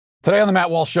Today on the Matt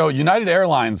Walsh Show, United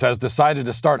Airlines has decided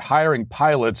to start hiring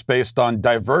pilots based on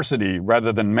diversity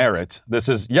rather than merit. This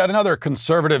is yet another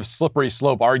conservative slippery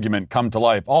slope argument come to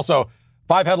life. Also,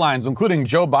 5 headlines, including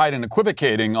Joe Biden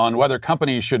equivocating on whether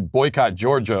companies should boycott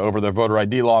Georgia over their voter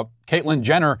ID law. Caitlyn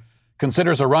Jenner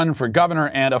considers a run for governor,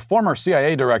 and a former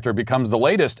CIA director becomes the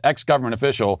latest ex-government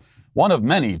official, one of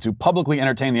many to publicly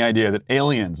entertain the idea that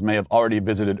aliens may have already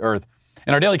visited Earth.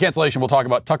 In our Daily Cancellation, we'll talk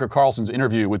about Tucker Carlson's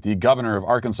interview with the governor of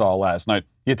Arkansas last night.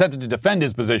 He attempted to defend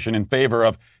his position in favor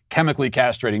of chemically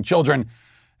castrating children,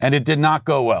 and it did not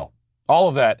go well. All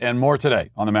of that and more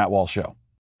today on the Matt Walsh Show.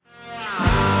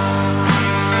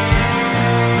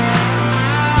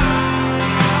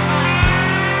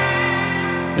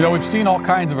 You know, we've seen all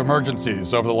kinds of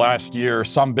emergencies over the last year,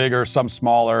 some bigger, some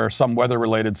smaller, some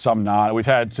weather-related, some not. We've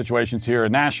had situations here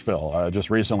in Nashville just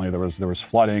recently. There was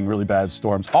flooding, really bad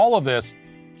storms. All of this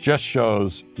just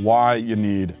shows why you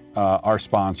need our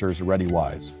sponsors,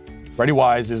 ReadyWise.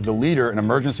 ReadyWise is the leader in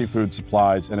emergency food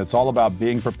supplies, and it's all about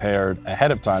being prepared ahead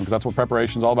of time, because that's what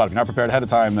preparation is all about. If you're not prepared ahead of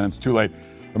time, then it's too late.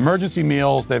 Emergency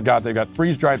meals, they've got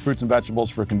freeze-dried fruits and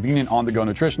vegetables for convenient on-the-go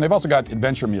nutrition. They've also got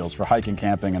adventure meals for hiking,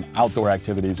 camping, and outdoor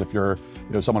activities if you're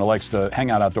someone who likes to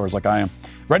hang out outdoors like I am.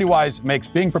 ReadyWise makes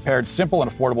being prepared simple and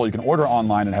affordable. You can order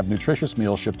online and have nutritious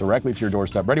meals shipped directly to your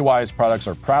doorstep. ReadyWise products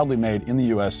are proudly made in the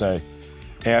USA.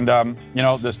 And,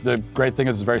 the great thing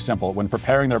is it's very simple. When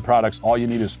preparing their products, all you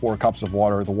need is 4 cups of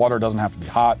water. The water doesn't have to be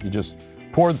hot. You just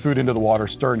pour the food into the water,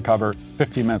 stir and cover.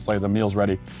 15 minutes later, the meal's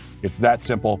ready. It's that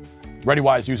simple.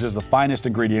 ReadyWise uses the finest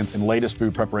ingredients and latest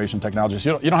food preparation technologies.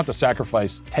 You don't have to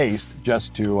sacrifice taste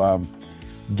just to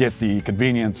get the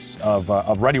convenience of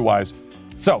ReadyWise.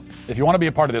 So, if you want to be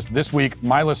a part of this week,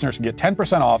 my listeners can get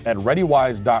 10% off at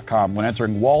ReadyWise.com when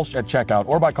entering Walsh at checkout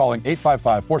or by calling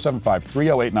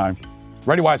 855-475-3089.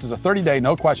 ReadyWise is a 30-day,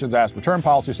 no questions asked return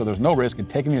policy, so there's no risk in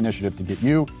taking the initiative to get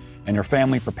you and your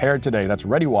family prepared today. That's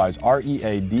ReadyWise,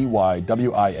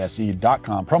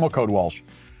 ReadyWise.com, promo code Walsh,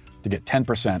 to get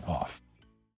 10% off.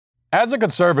 As a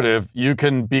conservative, you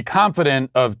can be confident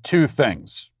of 2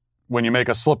 things when you make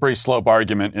a slippery slope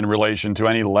argument in relation to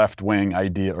any left-wing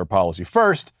idea or policy.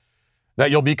 First,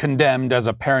 that you'll be condemned as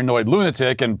a paranoid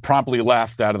lunatic and promptly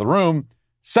laughed out of the room.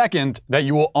 Second, that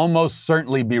you will almost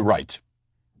certainly be right.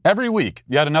 Every week,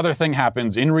 yet another thing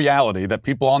happens in reality that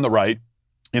people on the right,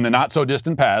 in the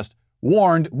not-so-distant past,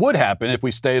 warned would happen if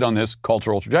we stayed on this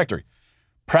cultural trajectory.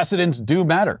 Precedents do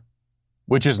matter,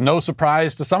 which is no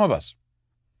surprise to some of us.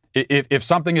 If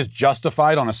something is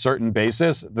justified on a certain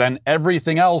basis, then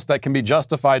everything else that can be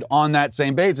justified on that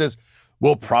same basis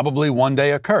will probably one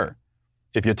day occur.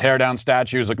 If you tear down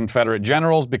statues of Confederate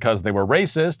generals because they were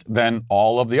racist, then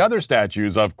all of the other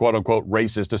statues of quote-unquote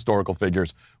racist historical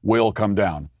figures will come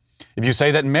down. If you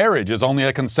say that marriage is only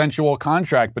a consensual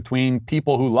contract between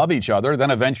people who love each other,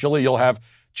 then eventually you'll have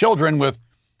children with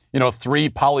 3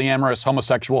 polyamorous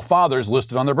homosexual fathers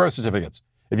listed on their birth certificates.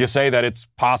 If you say that it's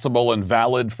possible and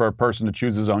valid for a person to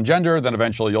choose his own gender, then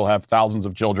eventually you'll have thousands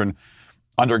of children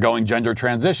undergoing gender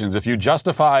transitions. If you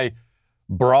justify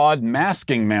broad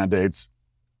masking mandates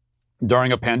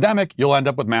during a pandemic, you'll end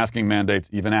up with masking mandates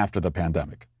even after the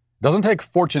pandemic. It doesn't take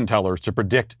fortune tellers to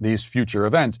predict these future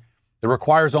events. It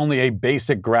requires only a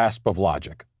basic grasp of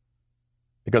logic.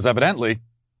 Because evidently,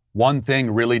 one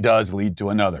thing really does lead to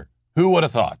another. Who would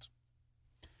have thought?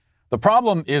 The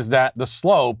problem is that the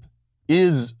slope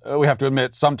is, we have to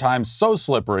admit, sometimes so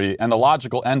slippery and the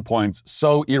logical endpoints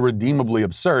so irredeemably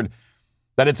absurd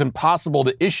that it's impossible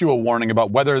to issue a warning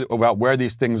about where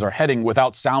these things are heading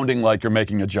without sounding like you're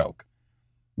making a joke.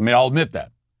 I mean, I'll admit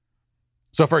that.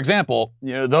 So, for example,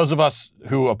 those of us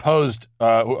opposed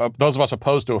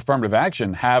to affirmative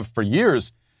action have for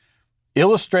years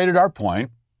illustrated our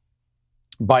point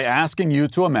by asking you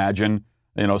to imagine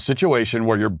a situation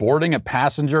where you're boarding a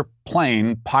passenger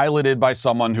plane piloted by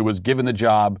someone who was given the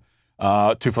job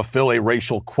to fulfill a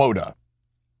racial quota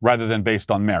rather than based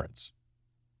on merits.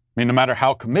 I mean, no matter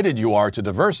how committed you are to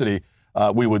diversity,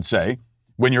 we would say,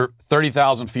 when you're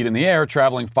 30,000 feet in the air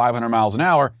traveling 500 miles an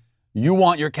hour, you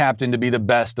want your captain to be the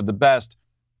best of the best,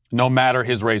 no matter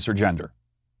his race or gender.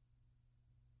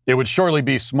 It would surely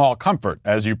be small comfort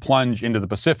as you plunge into the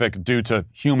Pacific due to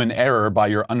human error by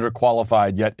your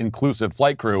underqualified yet inclusive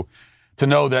flight crew to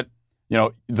know that,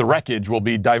 the wreckage will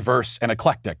be diverse and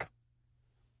eclectic.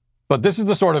 But this is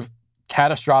the sort of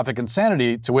catastrophic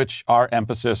insanity to which our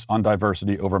emphasis on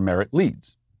diversity over merit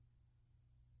leads.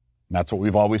 That's what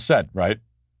we've always said, right?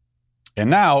 And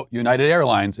now United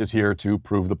Airlines is here to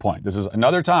prove the point. This is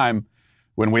another time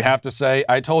when we have to say,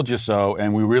 I told you so,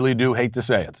 and we really do hate to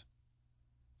say it.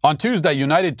 On Tuesday,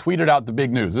 United tweeted out the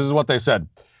big news. This is what they said.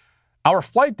 Our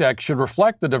flight deck should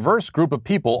reflect the diverse group of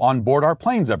people on board our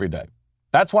planes every day.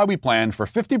 That's why we planned for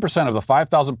 50% of the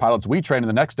 5,000 pilots we train in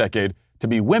the next decade to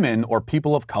be women or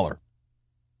people of color.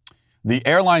 The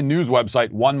airline news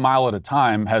website 1 Mile at a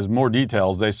Time has more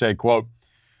details. They say, quote,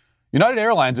 United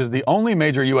Airlines is the only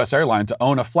major U.S. airline to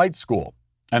own a flight school,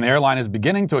 and the airline is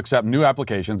beginning to accept new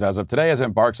applications as of today as it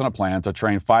embarks on a plan to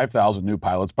train 5,000 new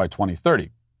pilots by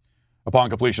 2030. Upon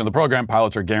completion of the program,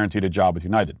 pilots are guaranteed a job with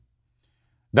United.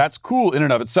 That's cool in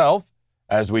and of itself,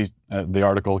 as the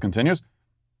article continues,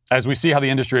 as we see how the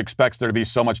industry expects there to be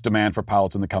so much demand for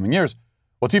pilots in the coming years.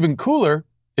 What's even cooler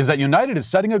is that United is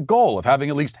setting a goal of having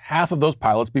at least half of those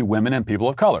pilots be women and people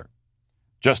of color.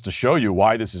 Just to show you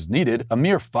why this is needed, a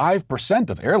mere 5%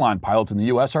 of airline pilots in the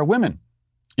U.S. are women.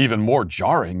 Even more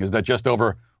jarring is that just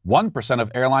over 1%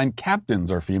 of airline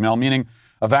captains are female, meaning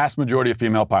a vast majority of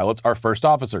female pilots are first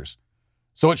officers.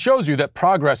 So it shows you that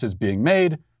progress is being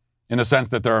made in the sense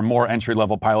that there are more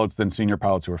entry-level pilots than senior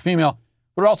pilots who are female,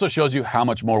 but it also shows you how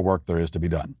much more work there is to be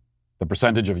done. The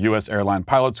percentage of U.S. airline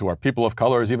pilots who are people of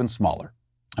color is even smaller.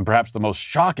 And perhaps the most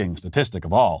shocking statistic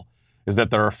of all is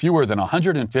that there are fewer than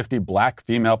 150 black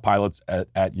female pilots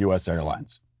at U.S.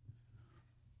 airlines.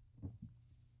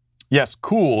 Yes,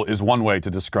 cool is one way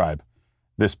to describe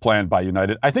this plan by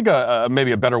United. I think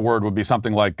maybe a better word would be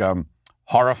something like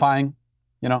horrifying.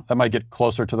 That might get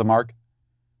closer to the mark.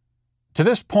 To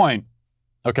this point,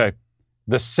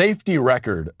 the safety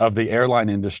record of the airline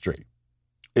industry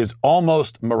is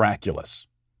almost miraculous.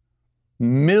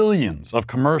 Millions of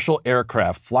commercial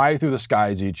aircraft fly through the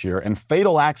skies each year, and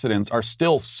fatal accidents are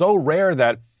still so rare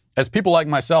that, as people like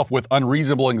myself with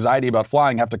unreasonable anxiety about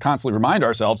flying have to constantly remind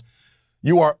ourselves,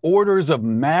 you are orders of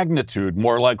magnitude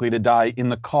more likely to die in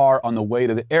the car on the way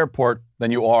to the airport than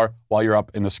you are while you're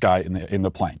up in the sky in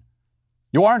the plane.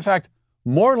 You are, in fact,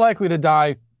 more likely to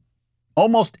die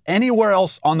almost anywhere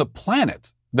else on the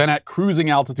planet than at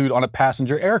cruising altitude on a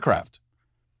passenger aircraft.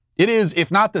 It is, if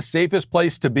not the safest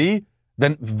place to be,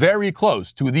 then very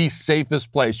close to the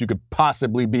safest place you could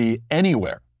possibly be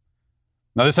anywhere.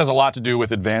 Now, this has a lot to do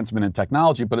with advancement in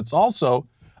technology, but it's also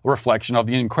a reflection of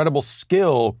the incredible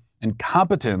skill and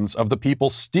competence of the people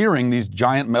steering these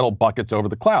giant metal buckets over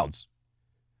the clouds.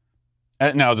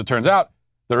 And now, as it turns out,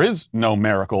 there is no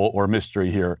miracle or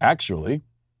mystery here, actually.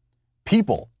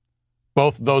 People,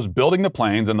 both those building the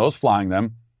planes and those flying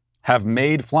them, have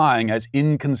made flying as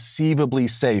inconceivably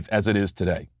safe as it is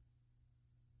today.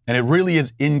 And it really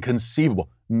is inconceivable.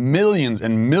 Millions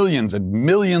and millions and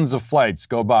millions of flights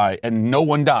go by and no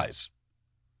one dies.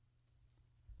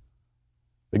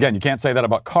 Again, you can't say that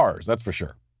about cars, that's for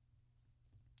sure.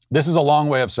 This is a long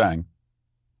way of saying,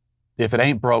 if it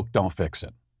ain't broke, don't fix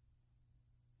it.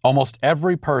 Almost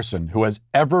every person who has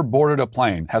ever boarded a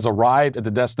plane has arrived at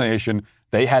the destination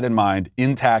they had in mind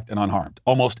intact and unharmed.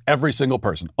 Almost every single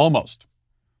person. Almost.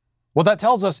 What that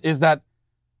tells us is that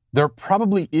there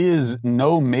probably is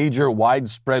no major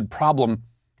widespread problem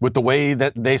with the way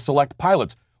that they select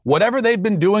pilots. Whatever they've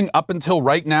been doing up until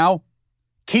right now,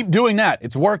 keep doing that.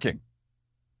 It's working.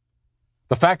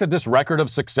 The fact that this record of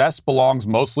success belongs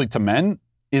mostly to men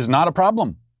is not a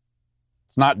problem.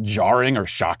 It's not jarring or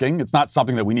shocking. It's not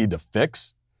something that we need to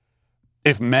fix.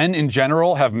 If men in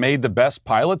general have made the best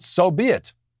pilots, so be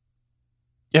it.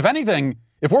 If anything,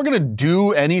 if we're going to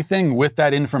do anything with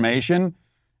that information,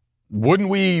 wouldn't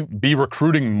we be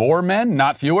recruiting more men,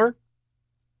 not fewer?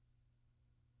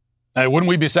 And wouldn't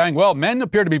we be saying, well, men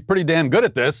appear to be pretty damn good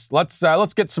at this. Let's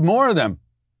get some more of them.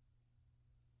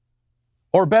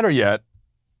 Or better yet,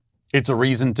 it's a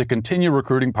reason to continue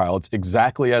recruiting pilots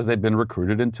exactly as they've been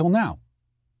recruited until now,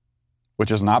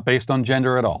 which is not based on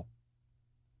gender at all.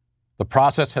 The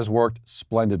process has worked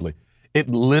splendidly. It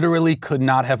literally could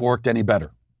not have worked any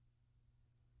better.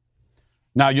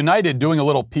 Now, United, doing a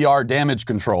little PR damage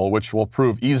control, which will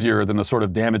prove easier than the sort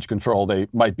of damage control they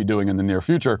might be doing in the near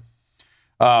future,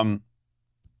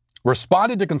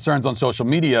 responded to concerns on social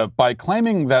media by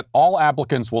claiming that all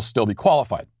applicants will still be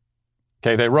qualified.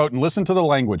 Okay, they wrote, and listen to the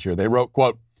language here, they wrote,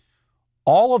 quote,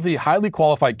 all of the highly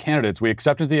qualified candidates we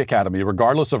accept into the academy,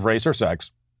 regardless of race or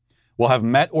sex, will have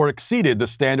met or exceeded the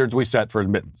standards we set for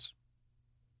admittance.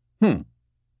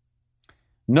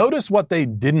 Notice what they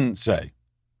didn't say.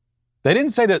 They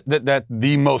didn't say that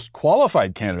the most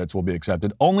qualified candidates will be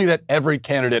accepted, only that every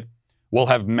candidate will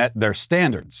have met their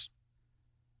standards.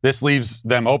 This leaves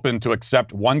them open to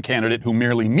accept one candidate who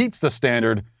merely meets the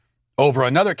standard over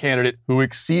another candidate who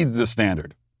exceeds the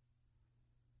standard.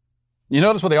 You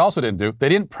notice what they also didn't do? They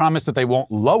didn't promise that they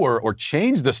won't lower or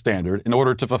change the standard in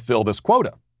order to fulfill this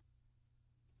quota,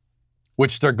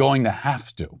 which they're going to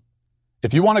have to.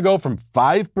 If you want to go from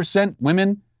 5%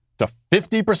 women to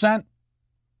 50%,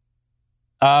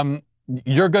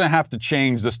 you're going to have to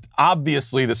change this.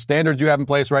 Obviously, the standards you have in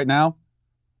place right now,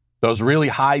 those really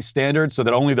high standards so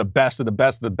that only the best of the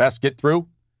best of the best get through,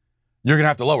 you're going to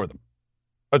have to lower them.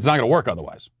 It's not going to work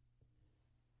otherwise.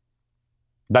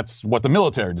 That's what the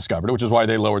military discovered, which is why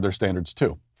they lowered their standards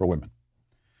too for women.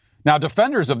 Now,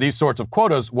 defenders of these sorts of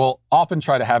quotas will often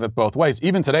try to have it both ways.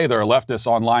 Even today, there are leftists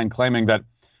online claiming that,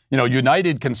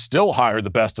 United can still hire the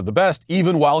best of the best,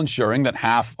 even while ensuring that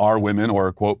half are women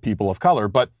or, quote, people of color.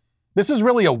 But this is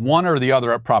really a one or the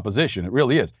other proposition. It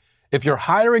really is. If you're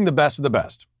hiring the best of the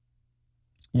best,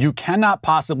 you cannot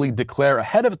possibly declare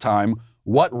ahead of time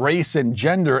what race and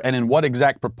gender and in what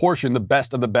exact proportion the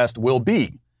best of the best will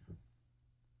be.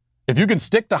 If you can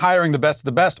stick to hiring the best of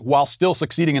the best while still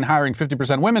succeeding in hiring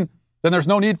 50% women, then there's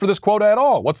no need for this quota at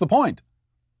all. What's the point?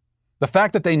 The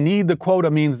fact that they need the quota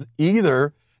means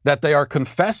either that they are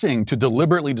confessing to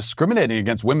deliberately discriminating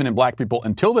against women and black people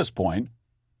until this point,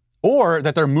 or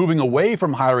that they're moving away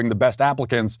from hiring the best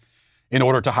applicants in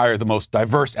order to hire the most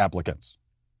diverse applicants.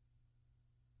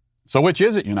 So which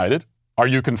is it, United? Are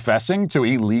you confessing to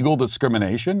illegal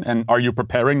discrimination? And are you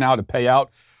preparing now to pay out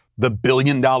the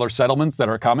billion-dollar settlements that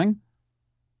are coming?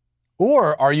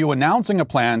 Or are you announcing a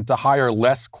plan to hire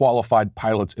less qualified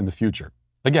pilots in the future?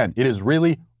 Again, it is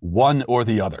really one or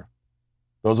the other.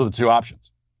 Those are the two options.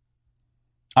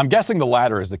 I'm guessing the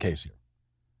latter is the case here.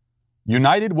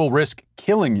 United will risk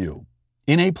killing you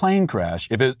in a plane crash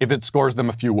if it scores them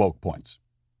a few woke points.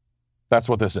 That's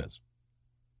what this is.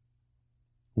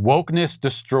 Wokeness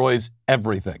destroys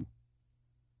everything.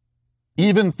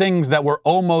 Even things that were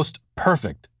almost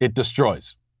perfect, it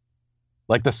destroys.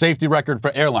 Like the safety record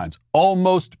for airlines,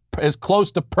 almost as close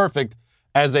to perfect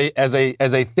as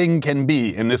a thing can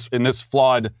be in this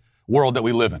flawed world that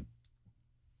we live in.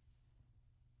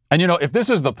 And if this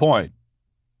is the point,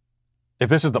 if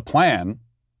this is the plan,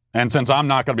 and since I'm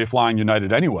not going to be flying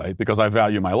United anyway because I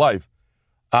value my life,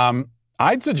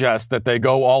 I'd suggest that they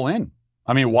go all in.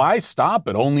 I mean, why stop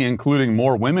at only including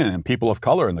more women and people of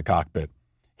color in the cockpit?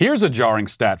 Here's a jarring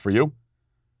stat for you.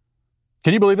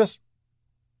 Can you believe this?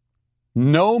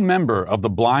 No member of the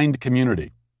blind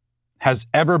community has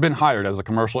ever been hired as a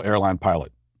commercial airline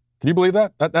pilot. Can you believe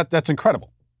that? That's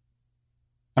incredible.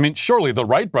 I mean, surely the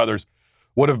Wright brothers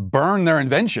would have burned their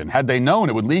invention had they known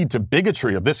it would lead to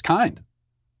bigotry of this kind.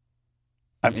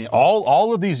 I mean,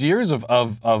 all of these years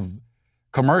of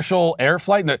commercial air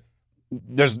flight,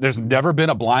 there's never been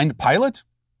a blind pilot?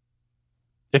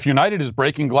 If United is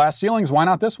breaking glass ceilings, why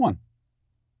not this one?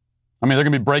 I mean, they're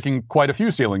going to be breaking quite a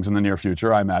few ceilings in the near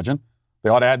future, I imagine. They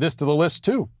ought to add this to the list,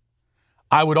 too.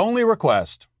 I would only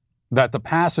request that the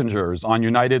passengers on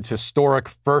United's historic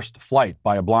first flight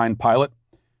by a blind pilot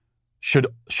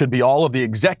should be all of the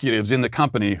executives in the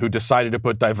company who decided to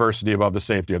put diversity above the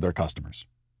safety of their customers.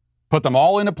 Put them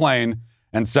all in a plane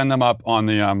and send them up on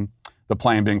the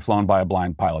plane being flown by a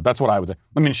blind pilot. That's what I would say.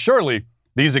 I mean, surely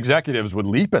these executives would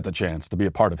leap at the chance to be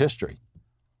a part of history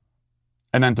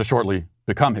and then to shortly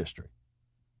become history.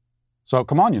 So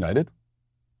come on, United.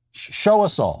 Show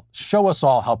us all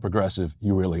how progressive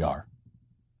you really are.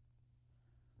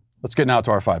 Let's get now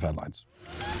to our 5 headlines.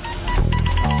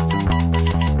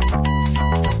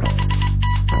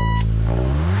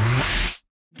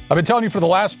 I've been telling you for the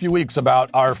last few weeks about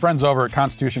our friends over at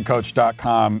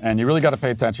constitutioncoach.com, and you really got to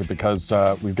pay attention because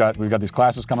we've got these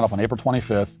classes coming up on April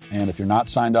 25th, and if you're not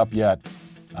signed up yet,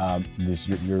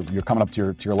 you're coming up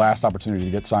to your last opportunity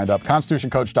to get signed up.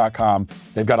 Constitutioncoach.com.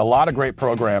 They've got a lot of great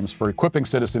programs for equipping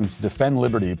citizens to defend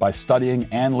liberty by studying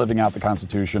and living out the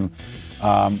Constitution.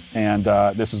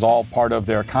 This is all part of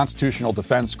their constitutional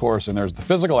defense course, and there's the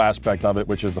physical aspect of it,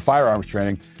 which is the firearms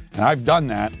training. And I've done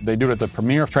that. They do it at the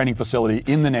premier training facility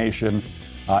in the nation,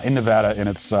 in Nevada, and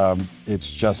it's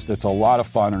a lot of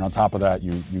fun. And on top of that,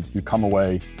 you come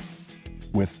away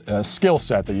with a skill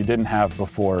set that you didn't have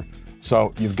before.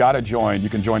 So you've got to join. You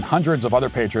can join hundreds of other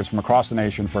patriots from across the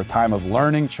nation for a time of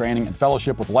learning, training, and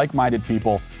fellowship with like-minded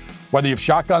people. Whether you've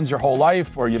shotguns your whole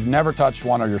life or you've never touched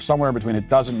one or you're somewhere in between, it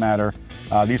doesn't matter.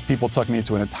 These people took me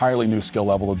to an entirely new skill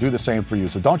level. They'll do the same for you.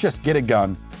 So don't just get a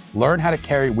gun. Learn how to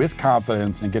carry with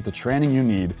confidence and get the training you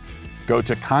need. Go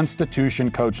to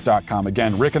constitutioncoach.com.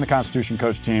 Again, Rick and the Constitution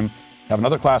Coach team have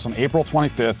another class on April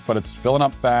 25th, but it's filling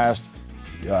up fast.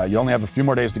 You only have a few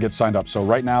more days to get signed up. So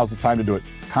right now is the time to do it.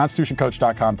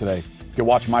 Constitutioncoach.com today. You can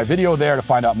watch my video there to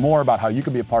find out more about how you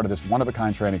can be a part of this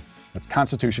one-of-a-kind training. That's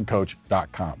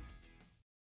constitutioncoach.com.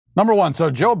 Number one, so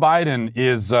Joe Biden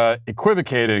is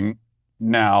equivocating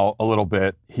now a little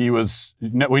bit.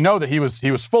 We know that he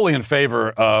was fully in favor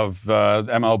of the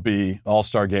MLB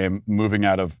All-Star Game moving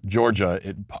out of Georgia,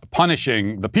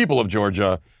 punishing the people of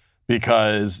Georgia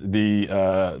because the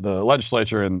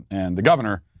legislature and the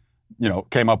governor,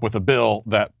 came up with a bill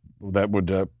that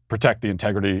would protect the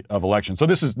integrity of elections. So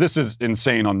this is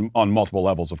insane on multiple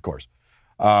levels, of course.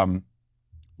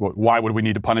 Why would we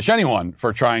need to punish anyone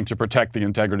for trying to protect the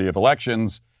integrity of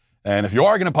elections? And if you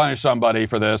are going to punish somebody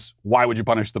for this, why would you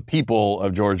punish the people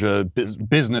of Georgia,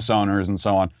 business owners and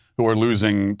so on, who are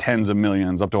losing tens of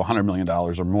millions, up to $100 million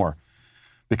or more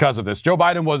because of this? Joe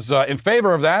Biden was in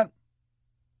favor of that.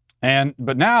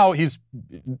 But now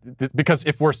because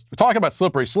if we're talking about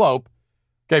slippery slope,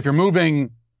 okay, if you're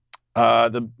moving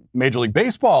the Major League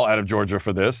Baseball out of Georgia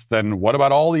for this, then what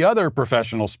about all the other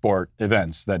professional sport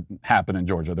events that happen in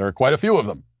Georgia? There are quite a few of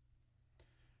them.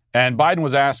 And Biden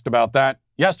was asked about that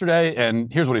yesterday,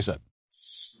 and here's what he said.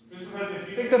 Mr. President,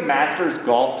 do you think the Masters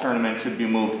golf tournament should be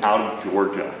moved out of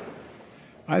Georgia?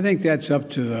 I think that's up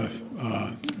to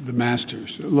the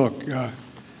Masters. Look,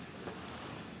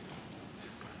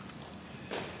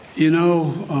 it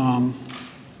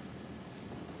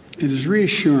is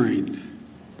reassuring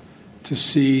to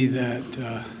see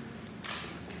that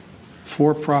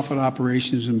for-profit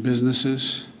operations and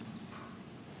businesses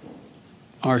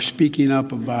are speaking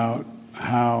up about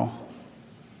how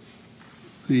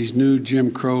these new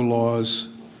Jim Crow laws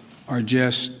are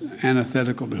just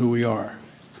antithetical to who we are.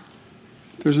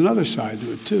 There's another side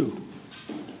to it, too.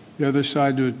 The other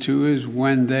side to it, too, is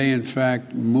when they, in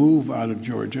fact, move out of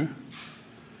Georgia,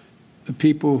 the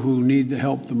people who need the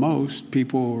help the most,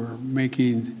 people who are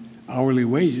making hourly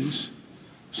wages,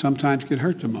 sometimes get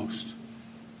hurt the most.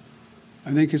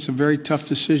 I think it's a very tough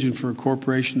decision for a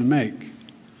corporation to make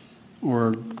or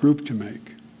a group to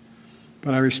make.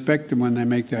 But I respect them when they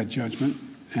make that judgment,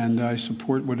 and I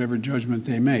support whatever judgment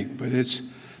they make. But it's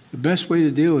the best way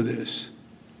to deal with this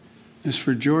is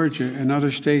for Georgia and other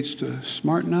states to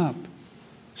smarten up.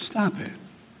 Stop it.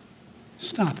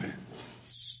 Stop it.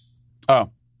 Oh, well,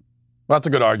 that's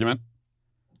a good argument.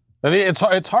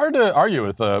 It's hard to argue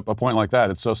with a point like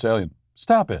that. It's so salient.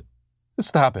 Stop it. Just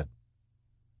stop it.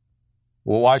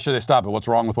 Well, why should they stop it? What's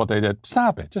wrong with what they did?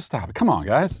 Stop it. Just stop it. Come on,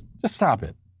 guys. Just stop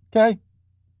it. Okay?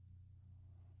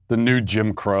 The new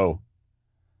Jim Crow.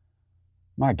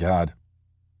 My God.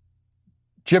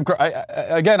 Jim Crow.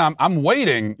 I'm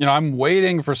waiting. I'm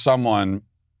waiting for someone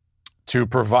to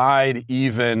provide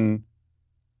even,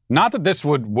 not that this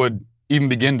would even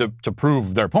begin to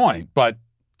prove their point, but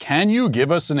can you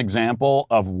give us an example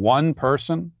of one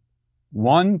person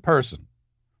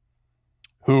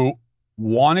who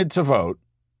wanted to vote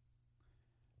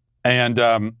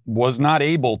and was not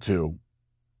able to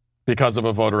because of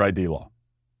a voter ID law?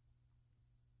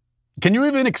 Can you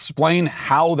even explain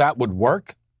how that would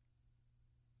work?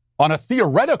 On a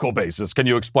theoretical basis, can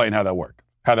you explain how that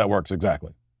works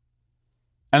exactly?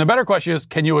 And the better question is,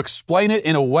 can you explain it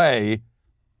in a way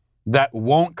that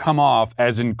won't come off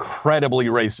as incredibly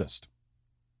racist?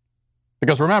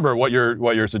 Because remember, what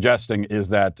you're suggesting is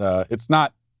that it's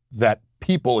not that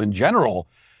people in general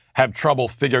have trouble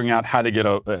figuring out how to get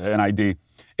an ID.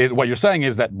 What you're saying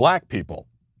is that black people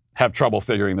have trouble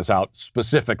figuring this out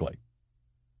specifically.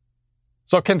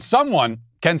 So can some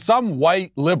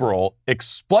white liberal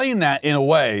explain that in a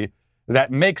way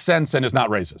that makes sense and is not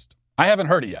racist? I haven't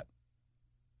heard it yet.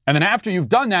 And then after you've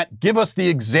done that, give us the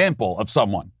example of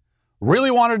someone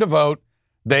really wanted to vote.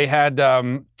 They had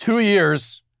 2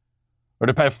 years, or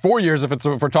to pay 4 years if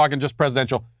we're talking just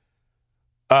presidential,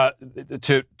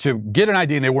 to get an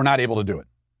ID, and they were not able to do it.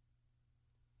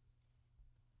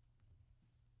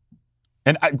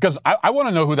 And because I want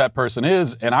to know who that person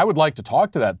is, and I would like to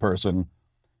talk to that person,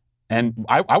 and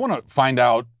I want to find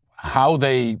out how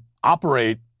they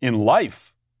operate in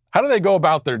life. How do they go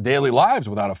about their daily lives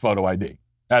without a photo ID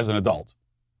as an adult?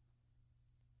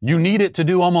 You need it to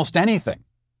do almost anything.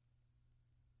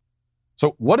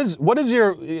 So what is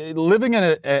your living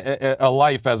in a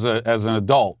life as an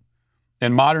adult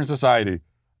in modern society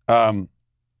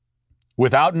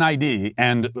without an ID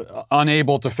and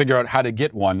unable to figure out how to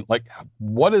get one? Like,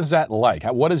 what is that like?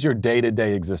 What is your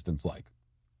day-to-day existence like?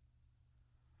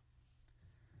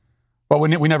 But we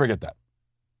never get that.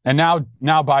 And now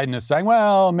Biden is saying,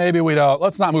 well, maybe we don't.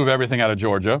 Let's not move everything out of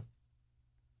Georgia.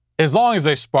 As long as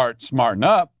they smarten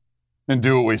up and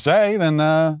do what we say, then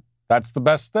that's the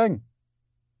best thing.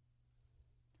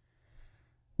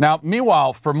 Now,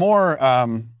 meanwhile, for more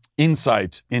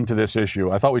insight into this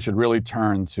issue, I thought we should really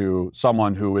turn to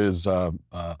someone who is a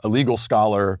legal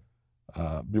scholar,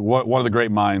 one of the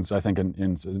great minds, I think,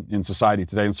 in society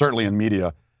today, and certainly in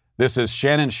media. This is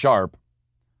Shannon Sharpe,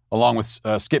 along with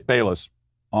Skip Bayless,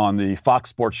 on the Fox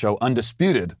Sports show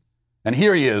Undisputed. And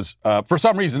here he is. For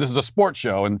some reason, this is a sports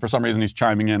show, and for some reason he's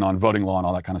chiming in on voting law and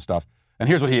all that kind of stuff. And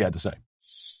here's what he had to say.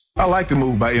 I like the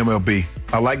move by MLB.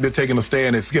 I like they're taking a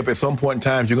stand. And Skip, at some point in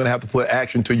time, you're going to have to put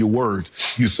action to your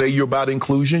words. You say you're about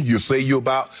inclusion. You say you're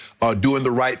about doing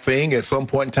the right thing. At some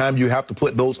point in time, you have to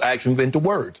put those actions into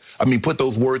words. I mean, put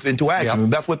those words into action. Yep.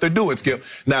 And that's what they're doing, Skip.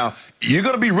 Now, you're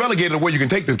going to be relegated to where you can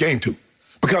take this game to.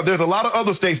 Because there's a lot of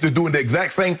other states that's doing the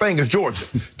exact same thing as Georgia.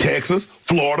 Texas,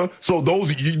 Florida. So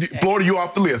Florida, you're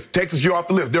off the list. Texas, you're off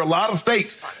the list. There are a lot of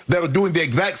states that are doing the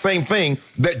exact same thing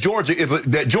that Georgia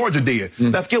did.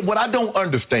 Now, Skip, what I don't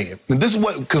understand, and this is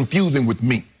what's confusing with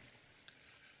me.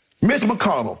 Mitch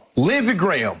McConnell, Lindsey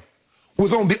Graham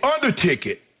was on the under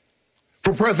ticket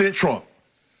for President Trump.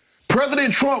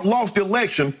 President Trump lost the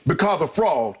election because of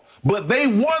fraud, but they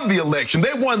won the election.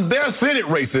 They won their Senate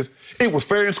races. It was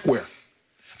fair and square.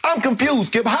 I'm confused,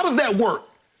 Skip. How does that work?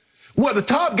 Well, the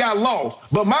top guy lost,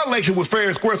 but my election was fair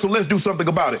and square, so let's do something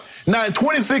about it. Now, in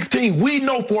 2016, we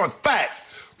know for a fact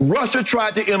Russia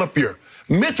tried to interfere.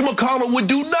 Mitch McConnell would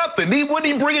do nothing. He wouldn't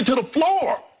even bring it to the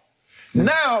floor.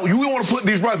 Now, you want to put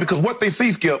these rights because what they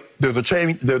see, Skip, there's a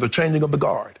changing of the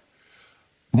guard.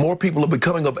 More people are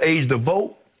becoming of age to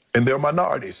vote, and they're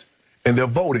minorities, and they're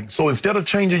voting. So instead of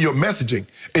changing your messaging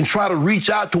and try to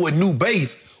reach out to a new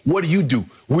base, what do?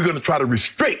 We're going to try to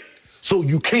restrict so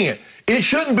you can't. It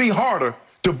shouldn't be harder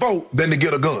to vote than to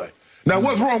get a gun. Now,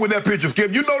 what's wrong with that picture,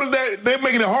 Skip? You notice that they're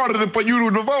making it harder for you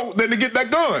to vote than to get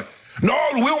that gun. No,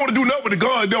 we don't want to do nothing with the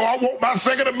gun. No, I want my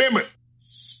Second Amendment.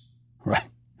 Right.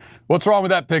 What's wrong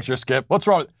with that picture, Skip? What's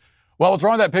wrong with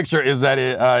that picture is that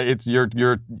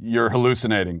you're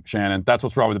hallucinating, Shannon. That's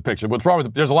what's wrong with the picture.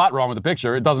 There's a lot wrong with the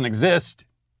picture. It doesn't exist.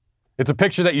 It's a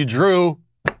picture that you drew.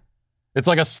 It's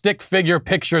like a stick figure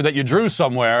picture that you drew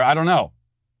somewhere. I don't know.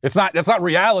 That's not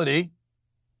reality.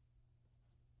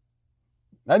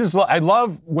 I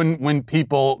love when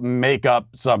people make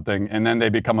up something and then they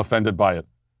become offended by it.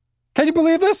 Can you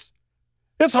believe this?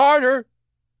 It's harder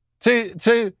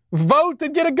to vote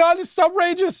than get a gun. It's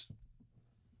outrageous.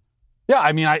 Yeah,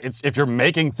 I mean, if you're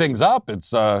making things up,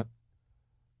 it's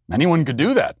anyone could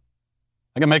do that.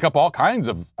 I can make up all kinds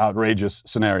of outrageous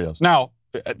scenarios. Now,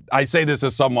 I say this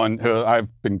as someone who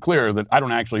I've been clear that I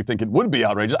don't actually think it would be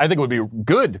outrageous. I think it would be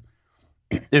good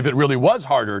if it really was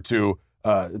harder to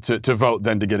vote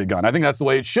than to get a gun. I think that's the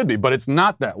way it should be, but it's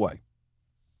not that way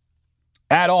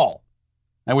at all.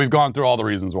 And we've gone through all the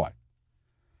reasons why.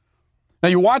 Now,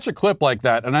 you watch a clip like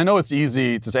that, and I know it's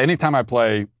easy to say anytime I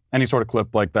play any sort of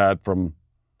clip like that from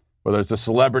whether it's a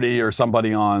celebrity or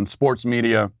somebody on sports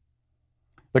media,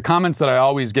 the comments that I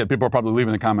always get, people are probably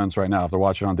leaving the comments right now if they're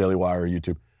watching on Daily Wire or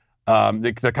YouTube.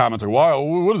 The comments are, "Well,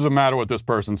 what does it matter what this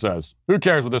person says? Who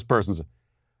cares what this person says?"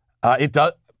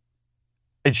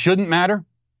 It shouldn't matter,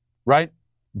 right?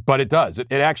 But it does. It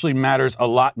actually matters a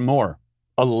lot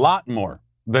more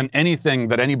than anything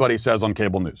that anybody says on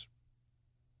cable news.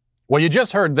 What you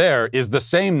just heard there is the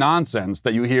same nonsense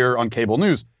that you hear on cable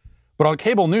news. But on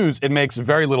cable news, it makes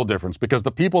very little difference because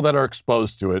the people that are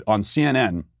exposed to it on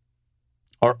CNN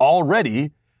are already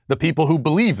the people who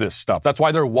believe this stuff. That's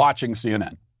why they're watching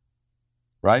CNN,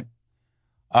 right?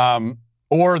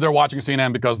 Or they're watching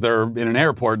CNN because they're in an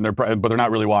airport, but they're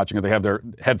not really watching it. They have their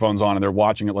headphones on and they're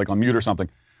watching it like on mute or something.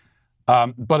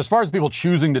 But as far as people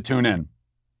choosing to tune in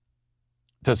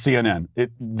to CNN,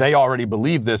 they already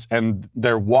believe this and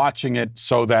they're watching it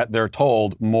so that they're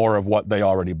told more of what they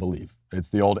already believe.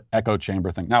 It's the old echo chamber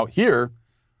thing. Now here,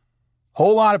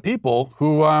 whole lot of people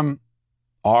who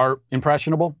are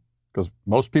impressionable, because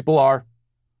most people are,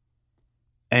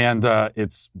 and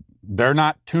they're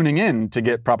not tuning in to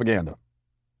get propaganda,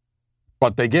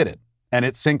 but they get it, and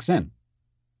it sinks in.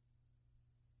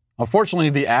 Unfortunately,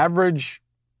 the average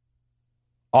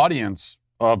audience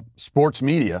of sports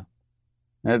media,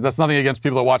 and that's nothing against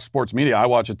people that watch sports media, I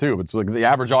watch it too, but it's like the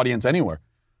average audience anywhere,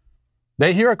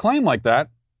 they hear a claim like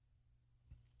that,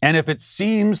 and if it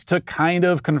seems to kind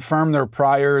of confirm their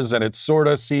priors and it sort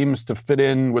of seems to fit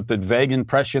in with the vague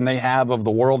impression they have of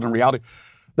the world and reality,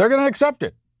 they're going to accept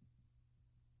it.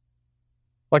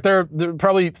 Like there are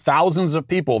probably thousands of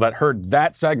people that heard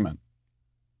that segment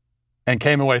and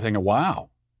came away thinking,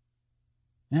 wow,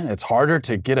 yeah, it's harder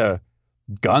to get a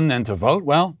gun than to vote.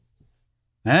 Well,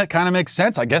 it kind of makes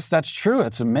sense. I guess that's true.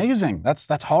 It's amazing.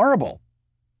 That's horrible.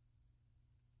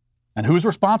 And who's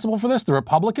responsible for this? The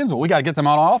Republicans? Well, we got to get them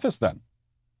out of office then.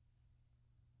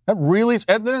 That really,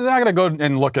 they're not going to go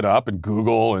and look it up and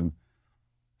Google and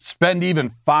spend even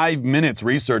 5 minutes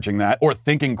researching that or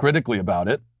thinking critically about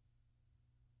it.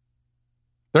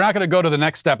 They're not going to go to the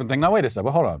next step and think, no, wait a second,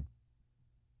 well, hold on.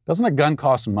 Doesn't a gun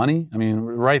cost money? I mean,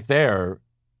 right there,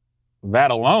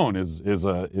 that alone is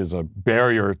a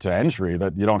barrier to entry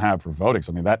that you don't have for voting.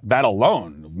 So, I mean, that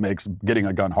alone makes getting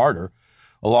a gun harder.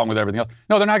 along with everything else.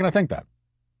 No, they're not going to think that.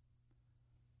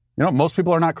 Most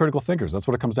people are not critical thinkers. That's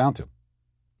what it comes down to.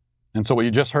 And so what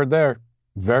you just heard there,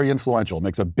 very influential. It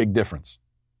makes a big difference.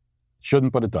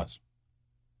 Shouldn't, but it does.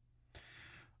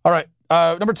 All right.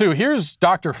 Number 2, here's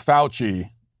Dr. Fauci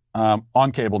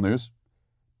on cable news,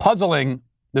 puzzling.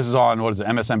 This is on,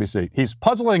 MSNBC. He's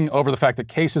puzzling over the fact that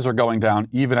cases are going down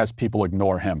even as people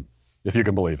ignore him, if you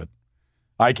can believe it.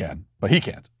 I can, but he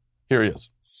can't. Here he is.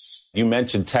 You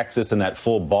mentioned Texas and that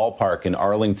full ballpark in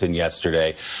Arlington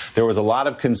yesterday. There was a lot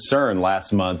of concern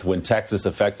last month when Texas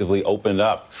effectively opened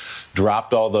up,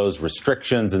 dropped all those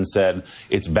restrictions and said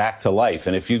it's back to life.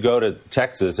 And if you go to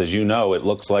Texas, as you know, it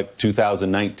looks like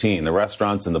 2019. The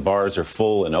restaurants and the bars are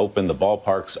full and open. The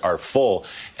ballparks are full.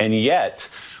 And yet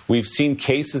we've seen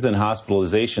cases and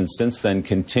hospitalizations since then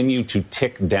continue to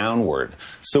tick downward.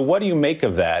 So what do you make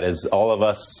of that as all of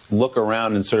us look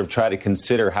around and sort of try to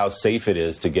consider how safe it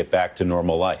is to get back to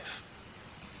normal life?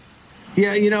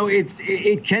 Yeah,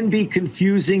 it can be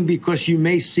confusing because you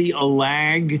may see a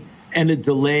lag and a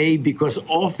delay because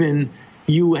often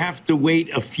you have to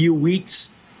wait a few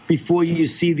weeks before you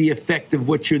see the effect of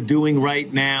what you're doing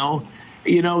right now.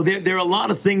 There are a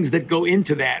lot of things that go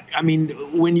into that. I mean,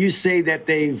 when you say that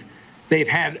they've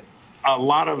had a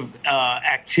lot of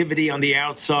activity on the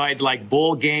outside, like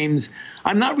ball games,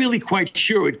 I'm not really quite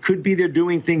sure. It could be they're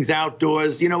doing things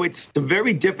outdoors. It's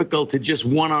very difficult to just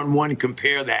one-on-one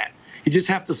compare that. You just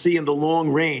have to see in the long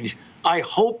range. I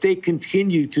hope they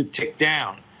continue to tick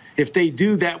down. If they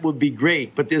do, that would be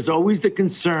great. But there's always the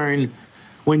concern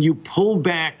when you pull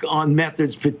back on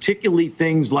methods, particularly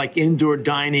things like indoor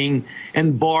dining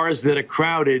and bars that are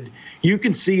crowded, you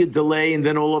can see a delay and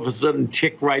then all of a sudden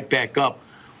tick right back up.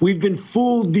 We've been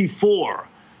fooled before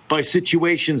by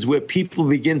situations where people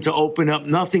begin to open up,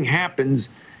 nothing happens,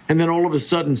 and then all of a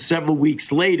sudden, several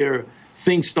weeks later,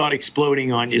 things start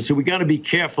exploding on you. So we got to be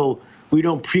careful we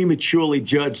don't prematurely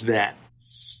judge that.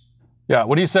 Yeah,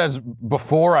 when he says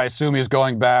before, I assume he's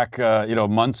going back,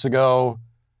 months ago.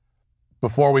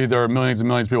 Before there are millions and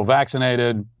millions of people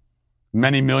vaccinated,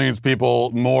 many millions of people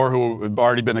more who have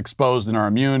already been exposed and are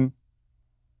immune.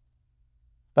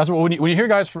 That's what when you hear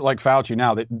guys like Fauci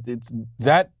now, it's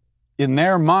that in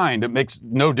their mind it makes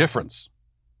no difference.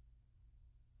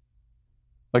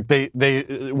 Like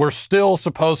we're still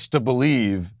supposed to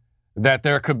believe that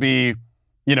there could be,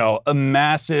 a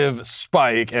massive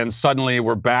spike and suddenly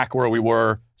we're back where we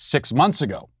were 6 months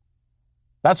ago.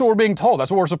 That's what we're being told.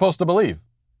 That's what we're supposed to believe.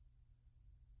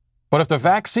 But if the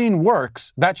vaccine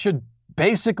works, that should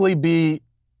basically be,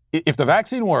 if the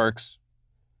vaccine works,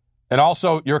 and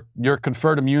also your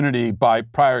conferred immunity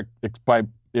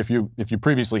if you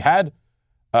previously had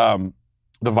the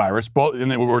virus, and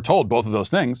we were told both of those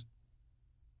things,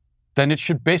 then it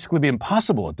should basically be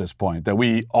impossible at this point that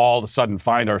we all of a sudden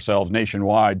find ourselves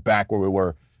nationwide back where we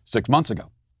were 6 months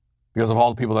ago because of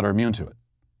all the people that are immune to it.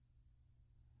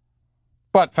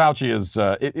 But Fauci is,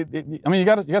 you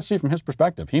got to see from his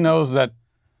perspective. He knows that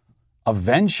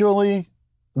eventually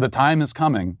the time is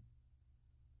coming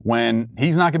when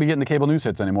he's not going to be getting the cable news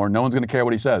hits anymore. No one's going to care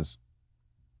what he says.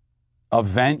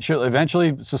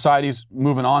 Eventually society's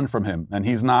moving on from him, and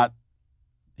he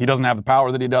doesn't have the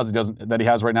power that he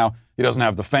has right now. He doesn't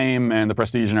have the fame and the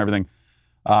prestige and everything.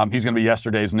 He's going to be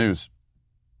yesterday's news.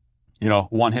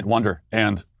 One-hit wonder,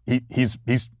 and he's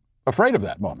afraid of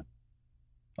that moment.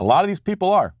 A lot of these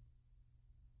people are.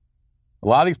 A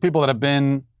lot of these people that have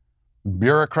been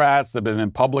bureaucrats, that have been in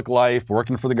public life,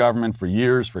 working for the government for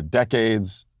years, for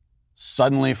decades,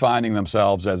 suddenly finding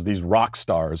themselves as these rock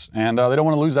stars, and they don't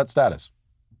want to lose that status.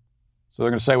 So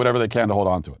they're going to say whatever they can to hold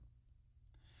on to it.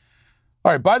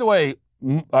 All right, by the way,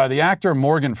 the actor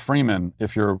Morgan Freeman,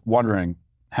 if you're wondering,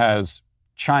 has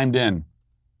chimed in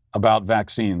about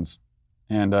vaccines.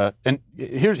 And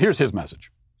here's his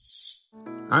message.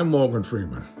 I'm Morgan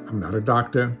Freeman. I'm not a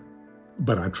doctor,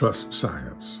 but I trust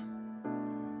science.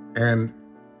 And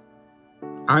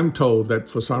I'm told that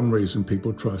for some reason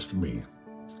people trust me.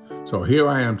 So here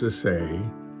I am to say,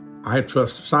 I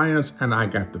trust science and I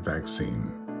got the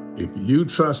vaccine. If you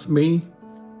trust me,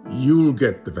 you'll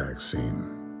get the vaccine.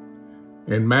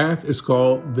 In math, it's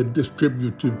called the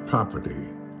distributive property.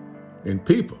 In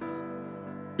people,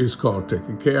 it's called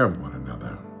taking care of one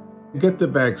another. Get the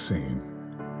vaccine.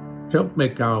 Help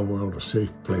make our world a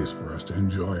safe place for us to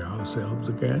enjoy ourselves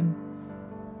again.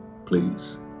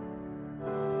 Please.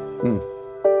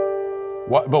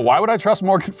 But why would I trust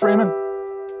Morgan Freeman?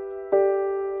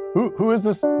 Who is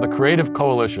this? The Creative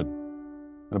Coalition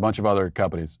and a bunch of other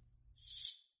companies.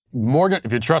 Morgan,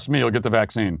 if you trust me, you'll get the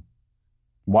vaccine.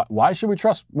 Why should we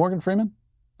trust Morgan Freeman?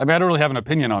 I don't really have an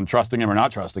opinion on trusting him or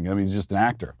not trusting him. He's just an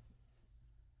actor.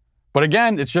 But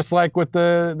again, it's just like with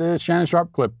the Shannon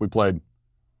Sharpe clip we played.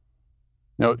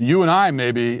 You and I,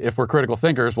 maybe, if we're critical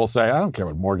thinkers, will say, I don't care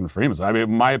what Morgan Freeman says. I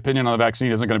mean, my opinion on the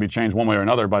vaccine isn't going to be changed one way or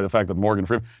another by the fact that Morgan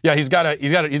Freeman, he's got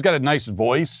a nice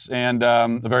voice and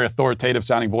a very authoritative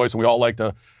sounding voice, and we all like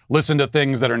to listen to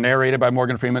things that are narrated by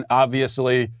Morgan Freeman,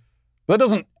 obviously. But that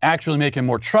doesn't actually make him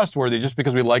more trustworthy just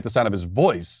because we like the sound of his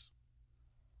voice.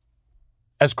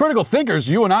 As critical thinkers,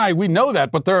 you and I, we know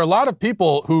that, but there are a lot of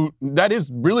people who that is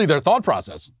really their thought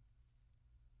process.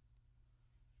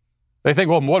 They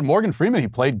think, well, Morgan Freeman, he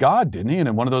played God, didn't he,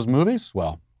 in one of those movies?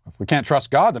 Well, if we can't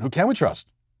trust God, then who can we trust?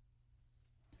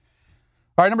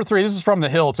 All right, number 3, this is from The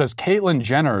Hill. It says, Caitlyn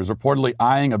Jenner is reportedly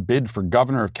eyeing a bid for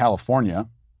governor of California.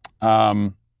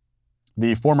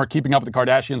 The former Keeping Up with the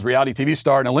Kardashians reality TV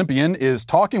star and Olympian is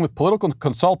talking with political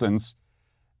consultants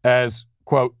as,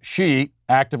 quote, she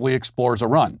actively explores a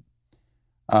run.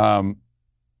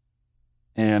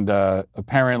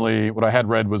 Apparently what I had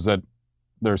read was that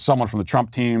there's someone from the Trump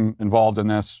team involved in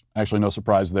this. Actually, no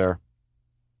surprise there.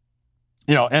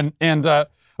 Of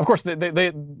course,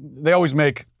 they always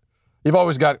make, you've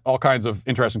always got all kinds of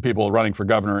interesting people running for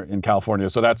governor in California.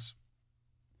 So that's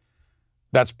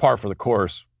par for the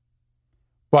course.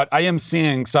 But I am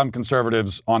seeing some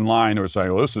conservatives online who are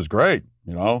saying, well, this is great.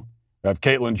 We have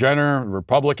Caitlyn Jenner,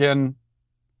 Republican.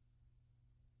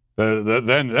 Then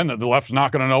the left's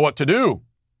not going to know what to do.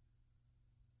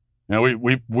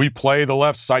 We play the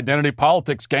left's identity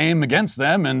politics game against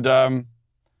them, and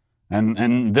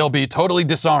they'll be totally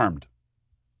disarmed.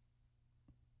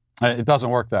 It doesn't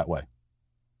work that way.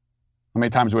 How many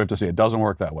times do we have to see it? It doesn't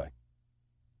work that way.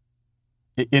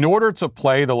 In order to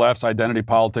play the left's identity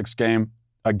politics game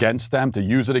against them, to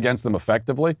use it against them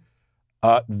effectively,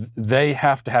 they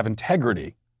have to have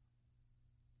integrity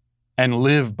and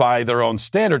live by their own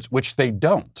standards, which they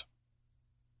don't.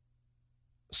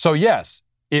 So yes,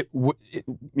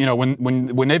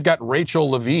 when they've got Rachel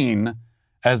Levine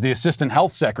as the assistant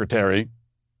health secretary,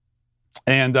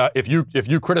 and if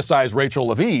you criticize Rachel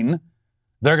Levine,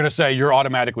 they're going to say you're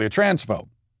automatically a transphobe.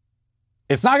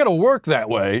 It's not going to work that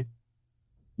way.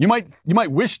 You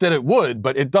might wish that it would,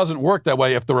 but it doesn't work that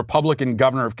way if the Republican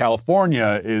governor of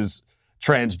California is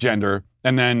transgender,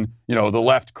 and then the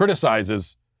left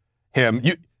criticizes him.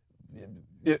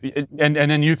 And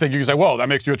then you can say, "Whoa, that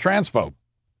makes you a transphobe."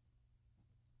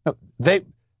 No,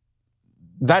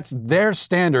 that's their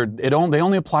standard. They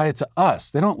only apply it to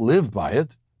us. They don't live by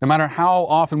it. No matter how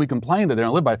often we complain that they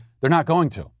don't live by it, they're not going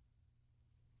to.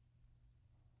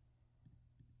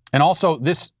 And also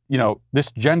this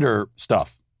gender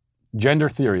stuff, gender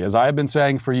theory, as I have been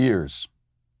saying for years,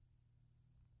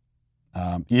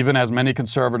 even as many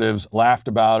conservatives laughed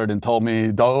about it and told me,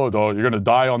 you're going to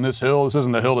die on this hill. This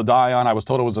isn't the hill to die on. I was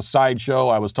told it was a sideshow.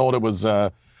 I was told it was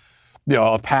a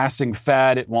passing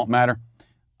fad. It won't matter.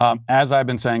 As I've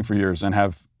been saying for years, and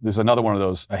this is another one of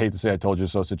those, I hate to say I told you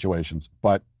so situations,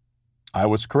 but I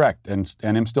was correct and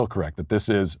am still correct that this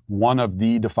is one of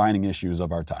the defining issues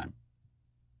of our time.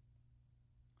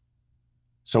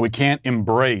 So we can't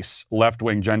embrace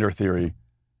left-wing gender theory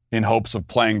in hopes of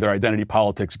playing their identity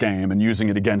politics game and using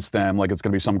it against them like it's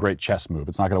going to be some great chess move.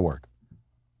 It's not going to work.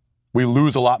 We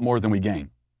lose a lot more than we gain.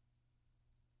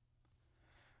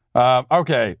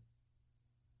 Okay.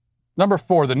 Number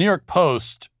 4, the New York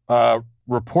Post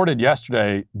reported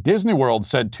yesterday, Disney World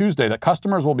said Tuesday that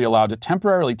customers will be allowed to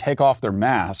temporarily take off their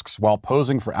masks while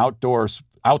posing for outdoor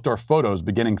photos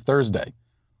beginning Thursday.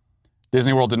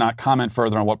 Disney World did not comment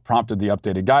further on what prompted the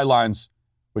updated guidelines,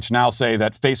 which now say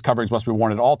that face coverings must be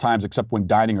worn at all times except when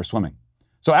dining or swimming.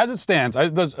 So as it stands,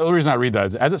 the only reason I read that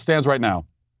is, as it stands right now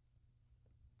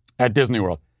at Disney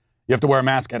World, you have to wear a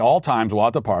mask at all times while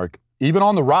at the park, even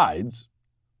on the rides,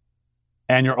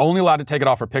 and you're only allowed to take it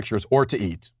off for pictures or to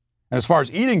eat. And as far as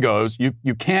eating goes,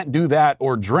 you can't do that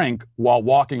or drink while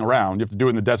walking around. You have to do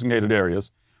it in the designated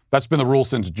areas. That's been the rule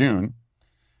since June.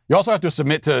 You also have to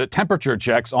submit to temperature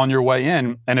checks on your way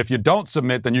in, and if you don't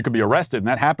submit, then you could be arrested. And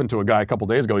that happened to a guy a couple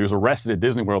days ago. He was arrested at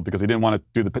Disney World because he didn't want to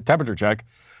do the temperature check.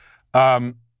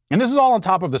 And this is all on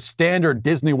top of the standard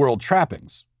Disney World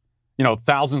trappings.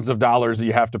 Thousands of dollars that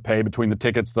you have to pay between the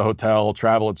tickets, the hotel,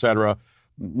 travel, etc.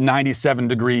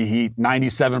 97-degree heat,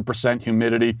 97%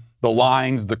 humidity, the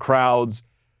lines, the crowds.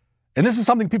 And this is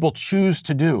something people choose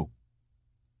to do,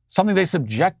 something they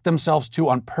subject themselves to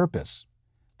on purpose.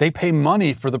 They pay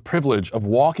money for the privilege of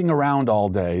walking around all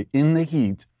day in the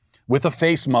heat with a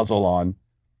face muzzle on,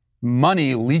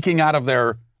 money leaking out of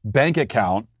their bank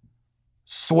account,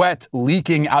 sweat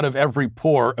leaking out of every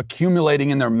pore,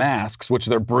 accumulating in their masks, which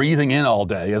they're breathing in all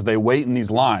day as they wait in these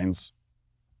lines.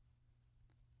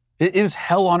 It is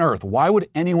hell on earth. Why would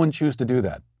anyone choose to do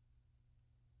that?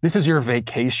 This is your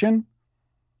vacation?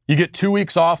 You get 2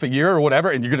 weeks off a year or whatever,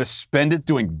 and you're going to spend it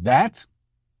doing that?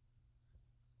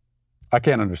 I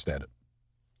can't understand it.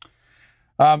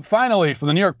 Finally, from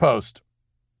the New York Post,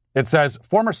 it says,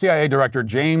 former CIA Director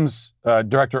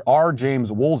R.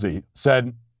 James Woolsey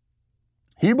said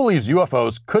he believes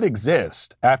UFOs could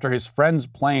exist after his friend's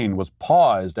plane was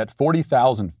paused at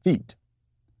 40,000 feet.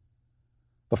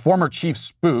 The former chief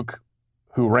spook,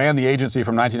 who ran the agency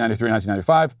from 1993 to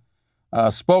 1995,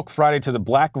 spoke Friday to the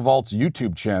Black Vault's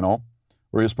YouTube channel,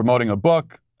 where he was promoting a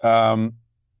book, and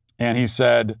he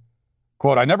said,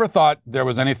 quote, I never thought there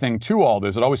was anything to all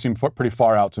this. It always seemed pretty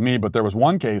far out to me, but there was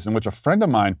one case in which a friend of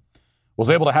mine was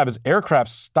able to have his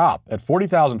aircraft stop at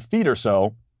 40,000 feet or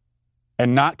so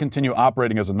and not continue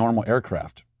operating as a normal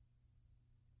aircraft.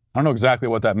 I don't know exactly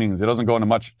what that means. It doesn't go into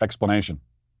much explanation.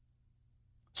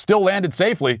 Still landed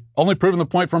safely, only proving the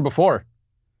point from before.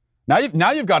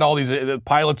 Now you've got all these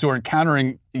pilots who are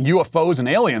encountering UFOs and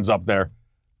aliens up there,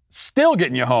 still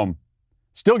getting you home,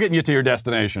 still getting you to your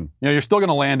destination. You're still going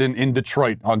to land in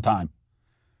Detroit on time.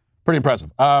 Pretty impressive.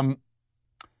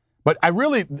 But I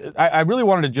really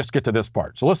wanted to just get to this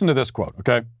part. So listen to this quote,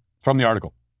 okay, from the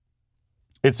article.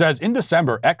 It says, in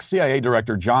December, ex-CIA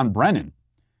Director John Brennan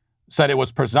said it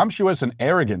was presumptuous and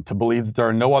arrogant to believe that there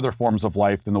are no other forms of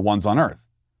life than the ones on Earth.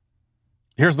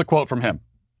 Here's the quote from him.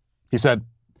 He said,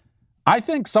 I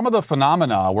think some of the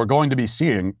phenomena we're going to be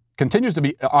seeing continues to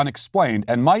be unexplained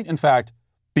and might, in fact,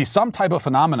 be some type of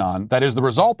phenomenon that is the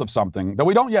result of something that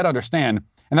we don't yet understand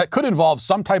and that could involve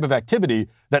some type of activity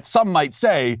that some might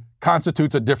say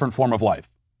constitutes a different form of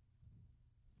life.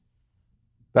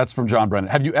 That's from John Brennan.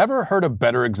 Have you ever heard a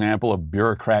better example of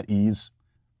bureaucrat ease?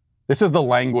 This is the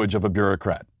language of a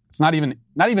bureaucrat. It's not even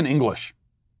English.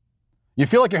 You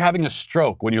feel like you're having a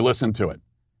stroke when you listen to it.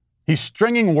 He's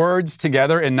stringing words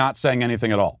together and not saying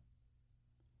anything at all.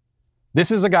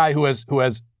 This is a guy who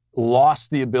has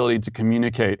lost the ability to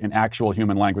communicate in actual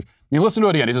human language. Listen to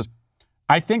it again. He says,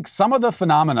 I think some of the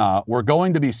phenomena we're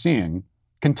going to be seeing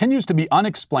continues to be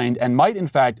unexplained and might, in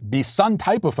fact, be some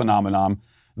type of phenomenon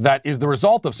that is the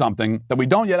result of something that we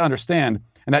don't yet understand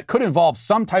and that could involve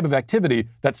some type of activity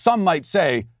that some might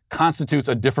say constitutes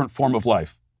a different form of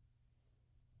life.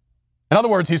 In other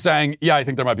words, he's saying, yeah, I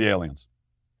think there might be aliens.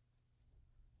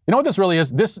 You know what this really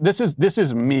is? This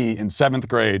is me in 7th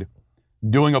grade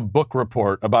doing a book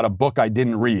report about a book I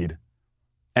didn't read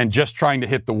and just trying to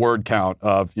hit the word count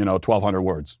of, 1,200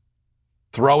 words.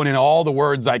 Throwing in all the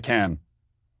words I can.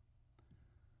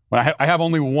 When I have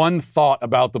only one thought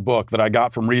about the book that I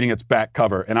got from reading its back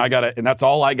cover, and that's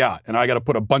all I got, and I got to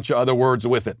put a bunch of other words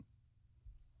with it.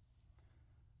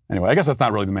 Anyway, I guess that's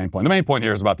not really the main point. The main point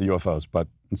here is about the UFOs, but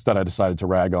instead I decided to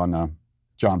rag on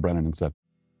John Brennan instead.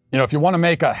 If you want to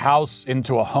make a house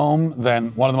into a home,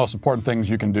 then one of the most important things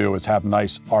you can do is have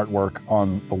nice artwork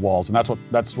on the walls, and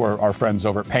that's where our friends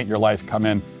over at Paint Your Life come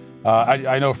in.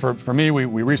 I know for me,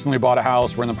 we recently bought a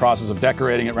house. We're in the process of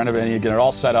decorating it, renovating it, getting it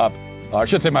all set up. I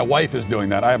should say my wife is doing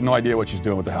that. I have no idea what she's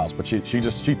doing with the house, but she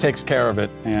takes care of it,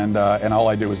 and all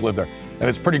I do is live there, and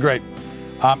it's pretty great.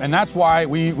 And that's why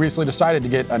we recently decided to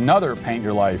get another Paint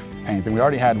Your Life painting. We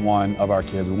already had one of our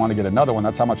kids. We want to get another one.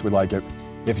 That's how much we like it.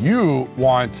 If you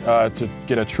want to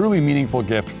get a truly meaningful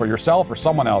gift for yourself or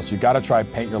someone else, you got to try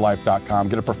paintyourlife.com.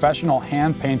 Get a professional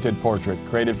hand-painted portrait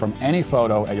created from any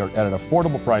photo at an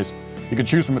affordable price. You can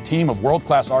choose from a team of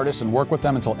world-class artists and work with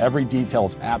them until every detail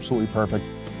is absolutely perfect.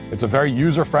 It's a very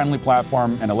user-friendly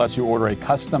platform, and it lets you order a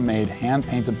custom-made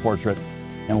hand-painted portrait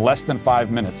in less than 5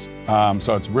 minutes.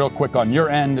 So it's real quick on your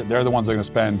end. They're the ones that are going to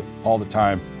spend all the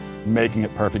time making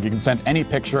it perfect. You can send any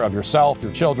picture of yourself,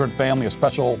 your children, family, a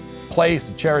special place,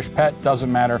 a cherished pet,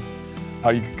 doesn't matter.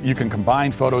 You can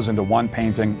combine photos into one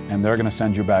painting, and they're going to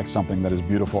send you back something that is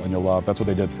beautiful and you'll love. That's what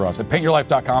they did for us. At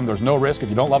paintyourlife.com, there's no risk. If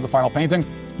you don't love the final painting,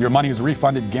 your money is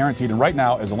refunded, guaranteed. And right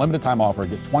now, as a limited time offer,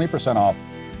 get 20% off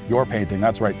your painting.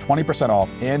 That's right, 20%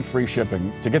 off and free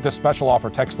shipping. To get this special offer,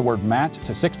 text the word Matt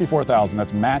to 64,000.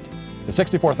 That's Matt to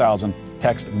 64,000.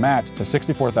 Text Matt to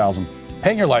 64,000.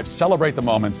 Paint Your Life. Celebrate the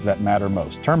moments that matter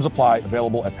most. Terms apply.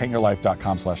 Available at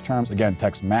paintyourlife.com/terms. Again,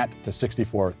 text Matt to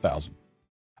 64,000.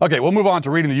 Okay, we'll move on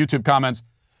to reading the YouTube comments.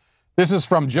 This is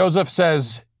from Joseph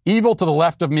says, evil to the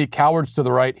left of me, cowards to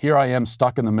the right. Here I am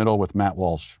stuck in the middle with Matt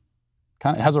Walsh.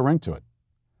 Kind of has a ring to it.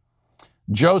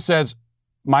 Joe says,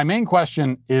 my main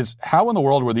question is how in the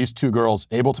world were these two girls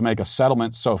able to make a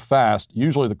settlement so fast?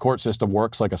 Usually the court system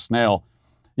works like a snail.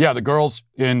 Yeah, the girls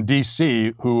in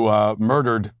D.C. who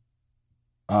murdered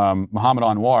Mohammed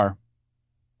Anwar,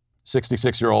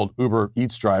 66-year-old Uber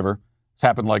Eats driver. This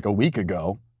happened like a week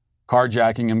ago.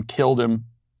 Carjacking him, killed him,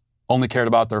 only cared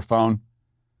about their phone.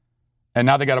 And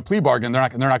now they got a plea bargain. They're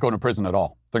not going to prison at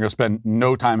all. They're going to spend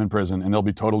no time in prison, and they'll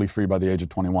be totally free by the age of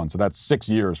 21. So that's 6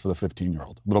 years for the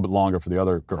 15-year-old, a little bit longer for the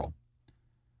other girl.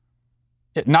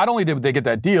 Not only did they get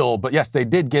that deal, but yes, they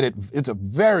did get it.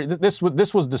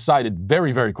 This was decided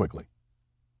very, very quickly.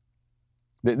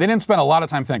 They didn't spend a lot of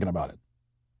time thinking about it.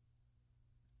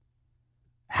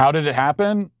 How did it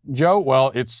happen, Joe?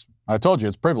 Well, I told you,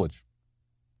 it's privilege.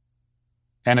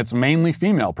 And it's mainly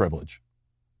female privilege.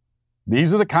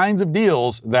 These are the kinds of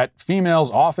deals that females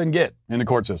often get in the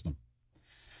court system.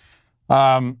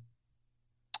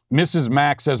 Mrs.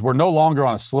 Mack says, we're no longer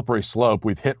on a slippery slope.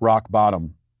 We've hit rock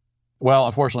bottom. Well,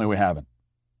 unfortunately, we haven't.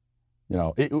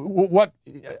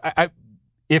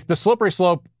 If the slippery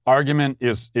slope argument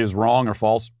is wrong or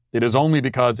false, it is only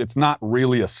because it's not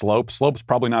really a slope. Slope's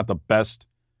probably not the best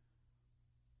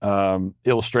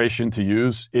illustration to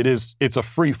use. It's a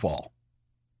free fall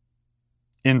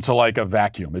into like a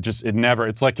vacuum.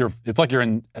 It's like you're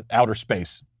in outer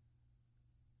space.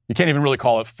 You can't even really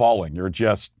call it falling. You're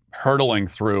just hurtling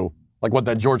through, like what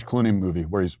that George Clooney movie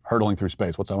where he's hurtling through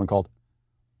space. What's that one called?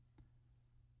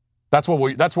 That's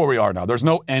where we are now. There's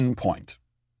no end point.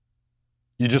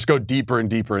 You just go deeper and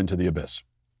deeper into the abyss.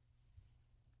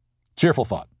 Cheerful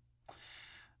thought.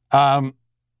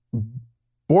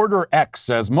 Border X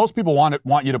says, most people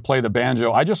want you to play the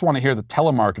banjo. I just want to hear the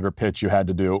telemarketer pitch you had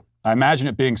to do. I imagine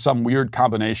it being some weird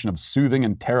combination of soothing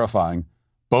and terrifying,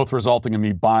 both resulting in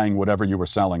me buying whatever you were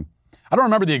selling. I don't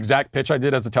remember the exact pitch I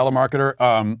did as a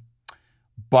telemarketer,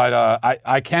 but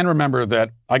I can remember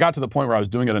that I got to the point where I was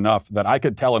doing it enough that I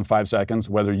could tell in 5 seconds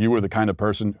whether you were the kind of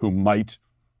person who might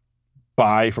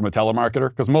buy from a telemarketer,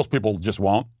 because most people just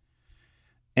won't.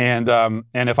 And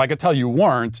if I could tell you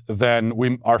weren't,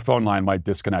 then our phone line might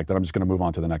disconnect, and I'm just going to move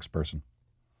on to the next person.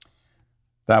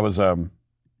 That was, and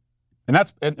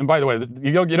by the way,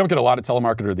 you don't get a lot of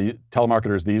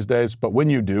telemarketers these days, but when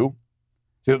you do,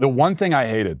 see, the one thing I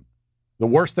hated, the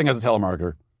worst thing as a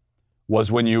telemarketer,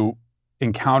 was when you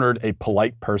encountered a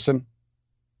polite person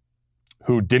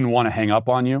who didn't want to hang up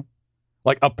on you.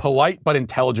 Like a polite but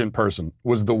intelligent person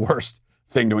was the worst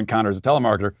thing to encounter as a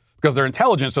telemarketer, because they're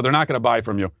intelligent, so they're not going to buy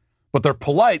from you. But they're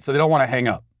polite, so they don't want to hang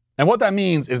up. And what that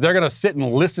means is they're going to sit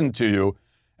and listen to you,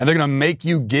 and they're going to make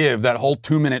you give that whole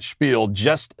 2-minute spiel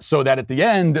just so that at the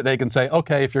end they can say,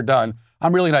 okay, if you're done,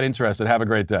 I'm really not interested. Have a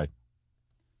great day.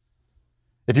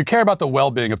 If you care about the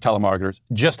well-being of telemarketers,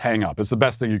 just hang up. It's the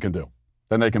best thing you can do.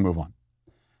 Then they can move on.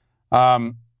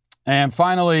 And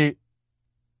finally,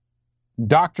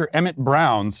 Dr. Emmett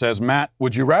Brown says, Matt,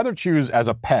 would you rather choose as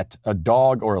a pet a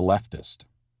dog or a leftist?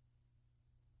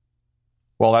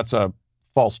 Well, that's a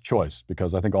false choice,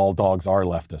 because I think all dogs are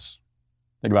leftists.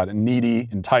 Think about it. Needy,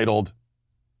 entitled,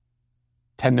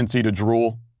 tendency to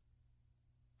drool.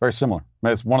 Very similar.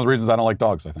 It's one of the reasons I don't like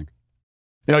dogs, I think.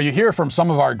 You hear from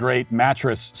some of our great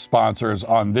mattress sponsors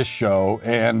on this show,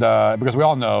 and because we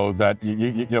all know that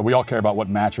we all care about what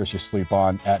mattress you sleep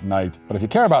on at night. But if you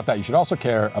care about that, you should also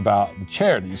care about the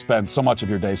chair that you spend so much of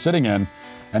your day sitting in,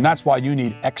 and that's why you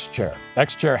need X-Chair.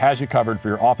 X-Chair has you covered for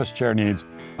your office chair needs.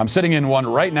 I'm sitting in one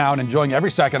right now and enjoying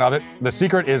every second of it. The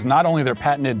secret is not only their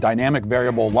patented dynamic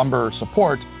variable lumbar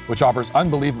support, which offers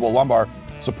unbelievable lumbar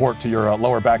support to your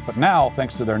lower back, but now,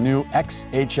 thanks to their new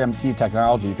XHMT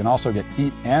technology, you can also get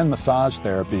heat and massage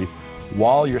therapy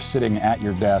while you're sitting at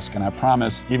your desk. And I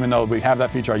promise, even though we have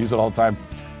that feature, I use it all the time,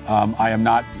 I am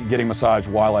not getting massage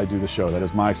while I do the show. That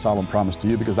is my solemn promise to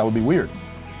you, because that would be weird.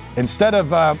 Instead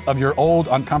of your old,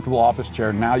 uncomfortable office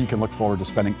chair, now you can look forward to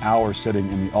spending hours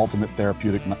sitting in the ultimate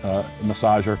therapeutic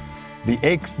massager. The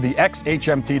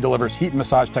XHMT delivers heat and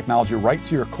massage technology right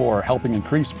to your core, helping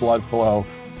increase blood flow,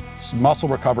 muscle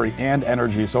recovery, and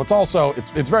energy. So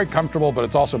it's very comfortable, but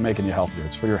it's also making you healthier.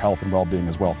 It's for your health and well-being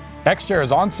as well. X-Chair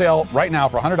is on sale right now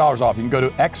for $100 off. You can go to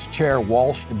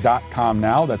xchairwalsh.com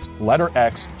now. That's letter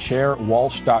X,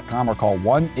 chairwalsh.com, or call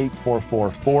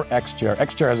 1-844-4XChair.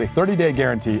 X-Chair has a 30-day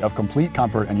guarantee of complete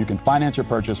comfort, and you can finance your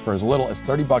purchase for as little as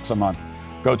 $30 a month.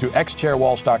 Go to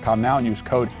xchairwalsh.com now and use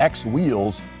code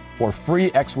XWheels for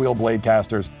free X-Wheel blade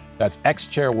casters. That's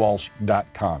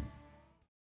xchairwalsh.com.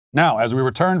 Now, as we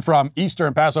return from Easter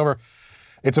and Passover,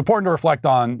 it's important to reflect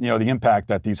on, the impact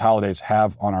that these holidays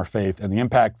have on our faith and the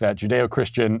impact that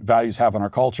Judeo-Christian values have on our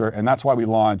culture. And that's why we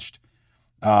launched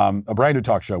a brand new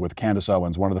talk show with Candace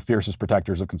Owens, one of the fiercest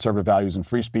protectors of conservative values and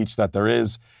free speech that there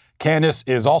is. Candace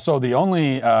is also the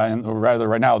only, or rather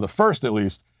right now, the first at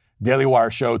least, Daily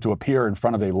Wire show to appear in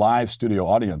front of a live studio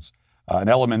audience, an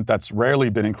element that's rarely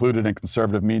been included in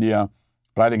conservative media.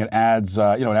 But I think it adds, it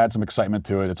adds some excitement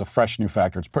to it. It's a fresh new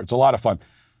factor. It's a lot of fun.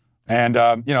 And,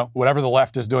 whatever the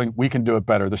left is doing, we can do it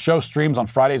better. The show streams on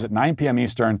Fridays at 9 p.m.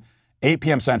 Eastern 8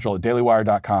 p.m. Central at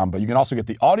dailywire.com. But you can also get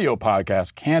the audio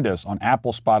podcast, Candace, on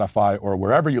Apple, Spotify, or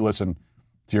wherever you listen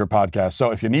to your podcast.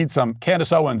 So if you need some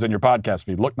Candace Owens in your podcast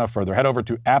feed, look no further. Head over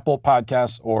to Apple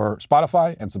Podcasts or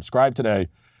Spotify and subscribe today.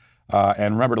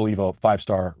 And remember to leave a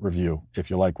 5-star review if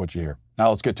you like what you hear. Now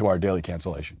let's get to our daily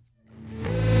cancellation.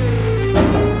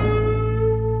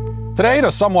 Today, in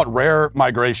a somewhat rare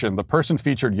migration, the person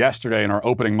featured yesterday in our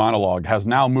opening monologue has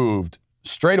now moved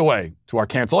straight away to our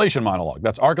cancellation monologue.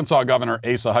 That's Arkansas Governor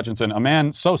Asa Hutchinson, a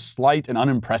man so slight and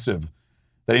unimpressive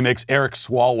that he makes Eric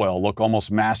Swalwell look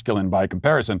almost masculine by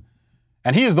comparison.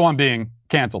 And he is the one being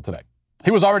canceled today. He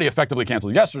was already effectively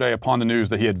canceled yesterday upon the news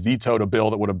that he had vetoed a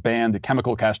bill that would have banned the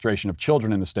chemical castration of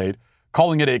children in the state,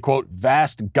 calling it a, quote,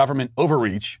 vast government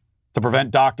overreach to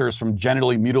prevent doctors from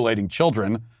genitally mutilating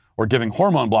children or giving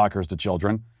hormone blockers to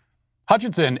children.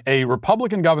 Hutchinson, a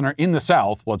Republican governor in the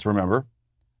South, let's remember,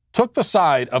 took the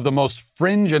side of the most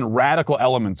fringe and radical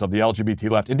elements of the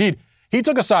LGBT left. Indeed, he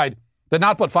took a side that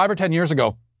not but 5 or 10 years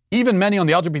ago, even many on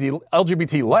the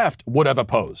LGBT left would have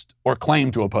opposed or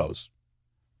claimed to oppose.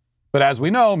 But as we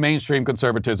know, mainstream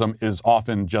conservatism is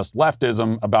often just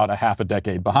leftism, about a half a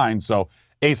decade behind. So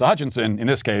Asa Hutchinson, in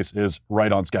this case, is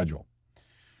right on schedule.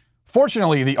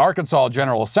 Fortunately, the Arkansas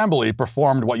General Assembly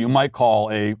performed what you might call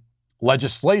a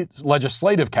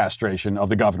legislative castration of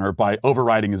the governor by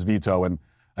overriding his veto and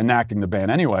enacting the ban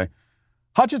anyway.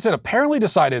 Hutchinson apparently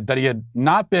decided that he had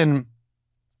not been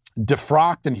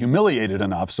defrocked and humiliated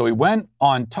enough, so he went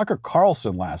on Tucker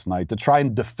Carlson last night to try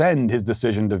and defend his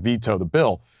decision to veto the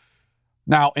bill.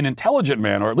 Now, an intelligent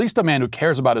man, or at least a man who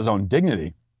cares about his own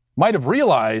dignity, might have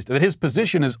realized that his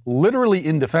position is literally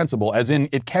indefensible, as in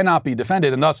it cannot be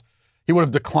defended, and thus he would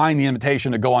have declined the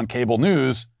invitation to go on cable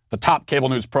news, the top cable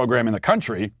news program in the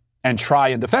country, and try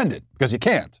and defend it, because you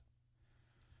can't.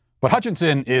 But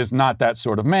Hutchinson is not that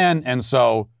sort of man, and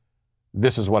so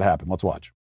this is what happened. Let's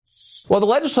watch. Well, the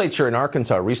legislature in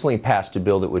Arkansas recently passed a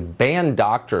bill that would ban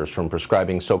doctors from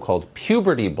prescribing so-called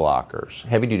puberty blockers,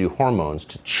 heavy-duty hormones,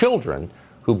 to children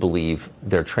who believe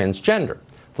they're transgender.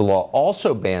 The law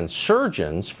also bans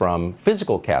surgeons from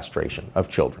physical castration of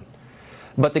children.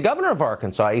 But the governor of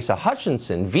Arkansas, Asa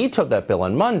Hutchinson, vetoed that bill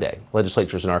on Monday.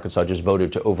 Legislatures in Arkansas just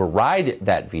voted to override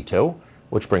that veto,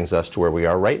 which brings us to where we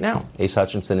are right now. Asa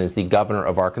Hutchinson is the governor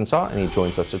of Arkansas, and he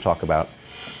joins us to talk about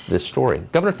this story.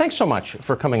 Governor, thanks so much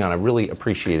for coming on. I really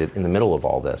appreciate it in the middle of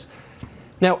all this.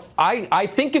 Now, I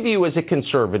think of you as a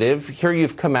conservative. Here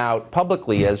you've come out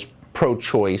publicly as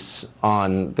pro-choice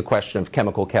on the question of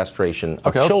chemical castration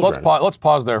of children. Let's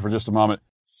pause there for just a moment.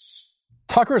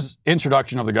 Tucker's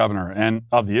introduction of the governor and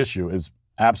of the issue is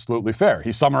absolutely fair.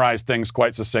 He summarized things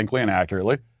quite succinctly and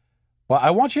accurately. But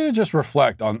I want you to just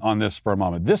reflect on this for a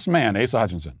moment. This man, Asa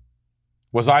Hutchinson,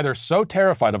 was either so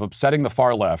terrified of upsetting the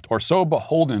far left or so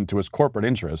beholden to his corporate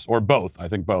interests, or both, I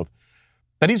think both,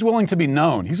 that he's willing to be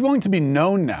known. He's willing to be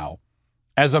known now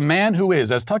as a man who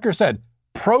is, as Tucker said,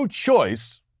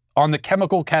 pro-choice on the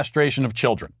chemical castration of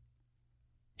children.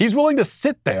 He's willing to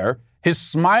sit there, his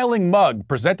smiling mug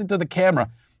presented to the camera,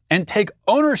 and take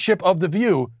ownership of the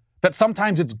view that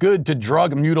sometimes it's good to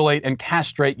drug, mutilate, and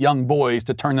castrate young boys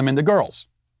to turn them into girls.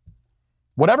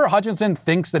 Whatever Hutchinson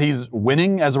thinks that he's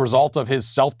winning as a result of his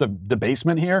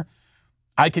self-debasement here,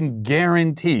 I can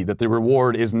guarantee that the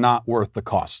reward is not worth the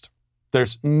cost.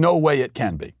 There's no way it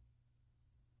can be.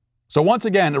 So once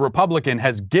again, a Republican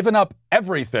has given up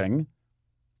everything,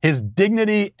 his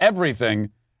dignity,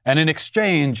 everything, and in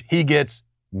exchange, he gets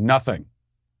nothing.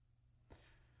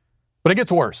 But it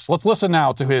gets worse. Let's listen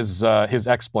now to his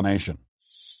explanation.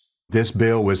 This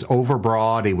bill was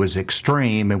overbroad, it was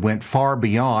extreme, it went far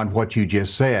beyond what you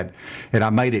just said. And I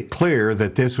made it clear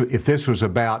that if this was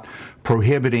about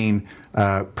prohibiting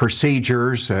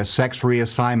procedures, sex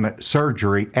reassignment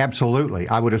surgery, absolutely,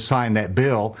 I would have signed that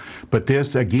bill. But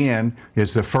this, again,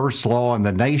 is the first law in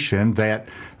the nation that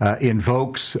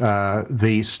invokes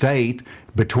the state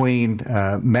between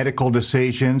medical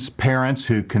decisions, parents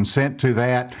who consent to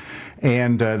that,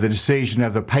 and the decision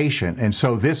of the patient. And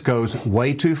so this goes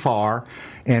way too far.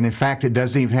 And in fact, it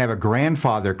doesn't even have a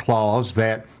grandfather clause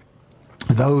that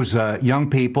those young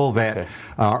people that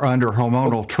are under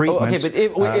hormonal treatments,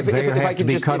 if I could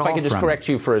just correct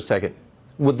you for a second.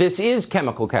 Well, this is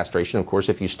chemical castration. Of course,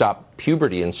 if you stop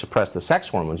puberty and suppress the sex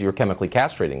hormones, you're chemically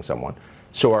castrating someone.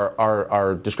 So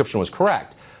our description was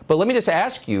correct. But let me just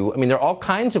ask you, I mean, there are all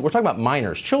kinds of, we're talking about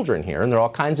minors, children here, and there are all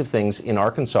kinds of things in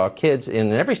Arkansas kids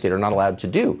in every state are not allowed to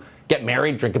do. Get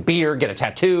married, drink a beer, get a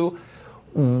tattoo.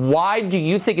 Why do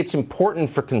you think it's important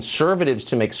for conservatives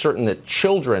to make certain that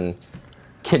children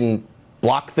can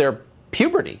block their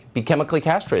puberty, be chemically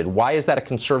castrated? Why is that a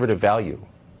conservative value,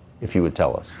 if you would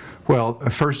tell us? Well,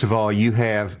 first of all, you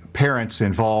have parents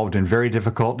involved in very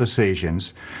difficult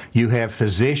decisions. You have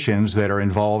physicians that are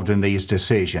involved in these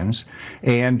decisions.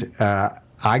 And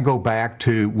I go back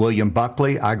to William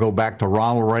Buckley. I go back to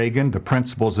Ronald Reagan, the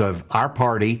principles of our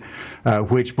party,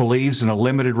 which believes in a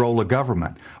limited role of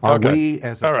government. All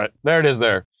right, there it is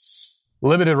there.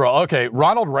 Limited role. Okay,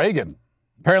 Ronald Reagan.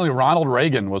 Apparently Ronald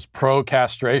Reagan was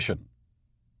pro-castration.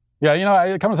 Yeah, you know,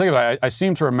 I come to think of it, I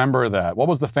seem to remember that. What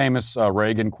was the famous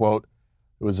Reagan quote?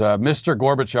 It was, Mr.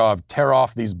 Gorbachev, tear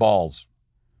off these balls.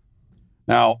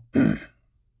 Now,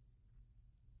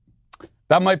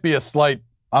 that might be a slight,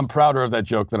 I'm prouder of that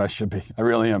joke than I should be. I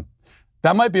really am.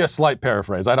 That might be a slight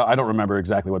paraphrase. I don't remember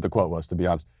exactly what the quote was, to be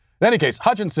honest. In any case,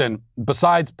 Hutchinson,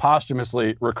 besides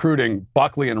posthumously recruiting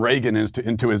Buckley and Reagan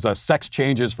into his sex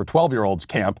changes for 12-year-olds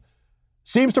camp,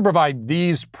 seems to provide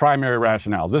these primary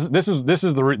rationales.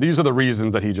 These are the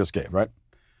reasons that he just gave, right?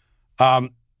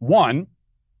 One,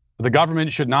 the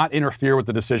government should not interfere with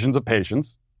the decisions of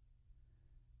patients.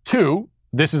 Two,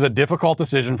 this is a difficult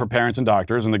decision for parents and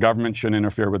doctors, and the government shouldn't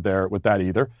interfere with that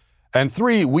either. And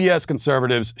three, we as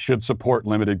conservatives should support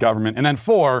limited government. And then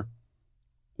four,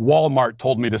 Walmart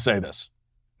told me to say this.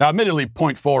 Now, admittedly,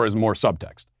 point 4 is more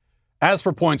subtext. As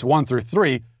for points 1 through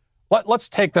 3, let's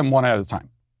take them one at a time.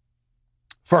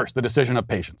 First, the decision of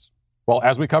patients. Well,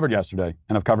 as we covered yesterday,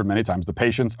 and have covered many times, the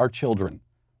patients are children.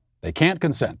 They can't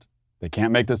consent. They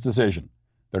can't make this decision.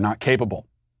 They're not capable.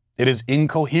 It is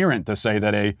incoherent to say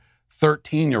that a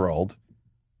 13-year-old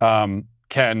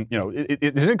can, you know, it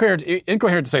is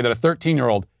incoherent to say that a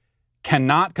 13-year-old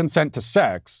cannot consent to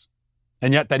sex,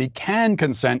 and yet that he can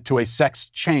consent to a sex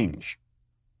change.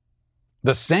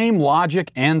 The same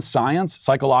logic and science,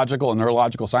 psychological and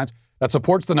neurological science, that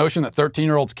supports the notion that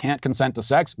 13-year-olds can't consent to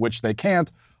sex, which they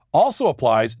can't, also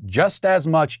applies just as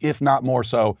much, if not more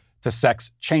so, to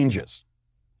sex changes.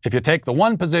 If you take the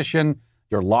one position,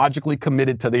 you're logically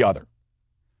committed to the other.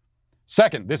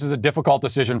 Second, this is a difficult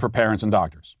decision for parents and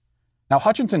doctors. Now,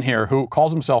 Hutchinson here, who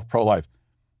calls himself pro-life,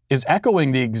 is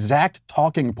echoing the exact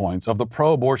talking points of the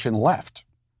pro-abortion left.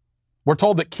 We're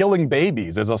told that killing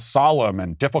babies is a solemn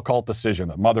and difficult decision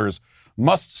that mothers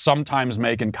must sometimes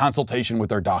make in consultation with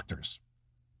their doctors.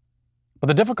 But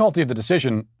the difficulty of the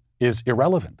decision is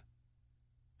irrelevant.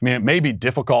 I mean, it may be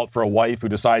difficult for a wife who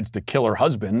decides to kill her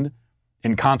husband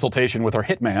in consultation with her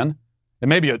hitman.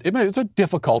 It's a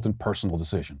difficult and personal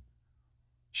decision.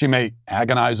 She may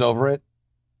agonize over it.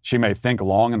 She may think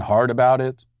long and hard about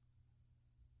it.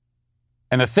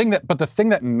 And the thing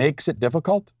that makes it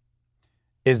difficult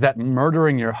is that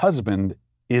murdering your husband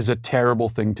is a terrible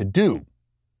thing to do.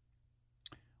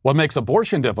 What makes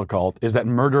abortion difficult is that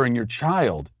murdering your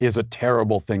child is a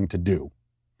terrible thing to do.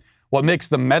 What makes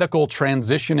the medical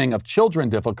transitioning of children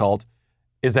difficult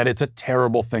is that it's a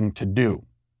terrible thing to do.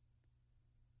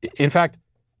 In fact,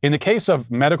 in the case of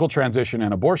medical transition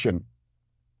and abortion,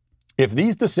 if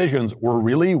these decisions were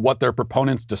really what their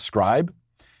proponents describe,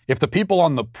 if the people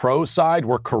on the pro side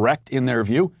were correct in their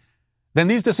view, then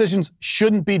these decisions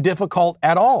shouldn't be difficult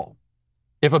at all.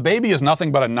 If a baby is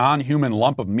nothing but a non-human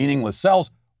lump of meaningless cells,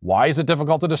 why is it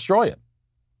difficult to destroy it?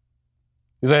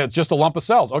 You say it's just a lump of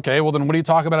cells. Okay, well then what are you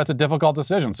talking about? It's a difficult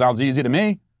decision. Sounds easy to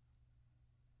me.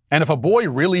 And if a boy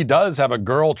really does have a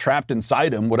girl trapped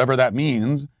inside him, whatever that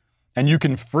means, and you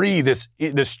can free this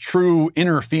true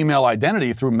inner female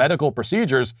identity through medical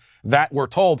procedures that we're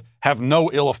told have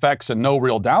no ill effects and no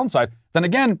real downside, then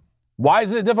again, why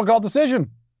is it a difficult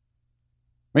decision?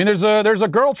 I mean, there's a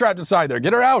girl trapped inside there.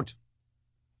 Get her out.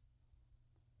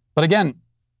 But again,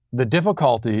 the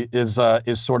difficulty is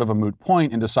sort of a moot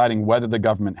point in deciding whether the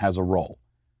government has a role.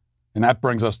 And that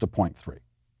brings us to point 3.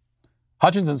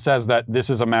 Hutchinson says that this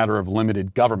is a matter of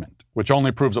limited government, which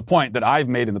only proves a point that I've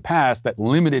made in the past, that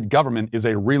limited government is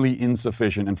a really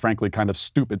insufficient and frankly kind of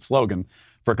stupid slogan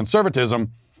for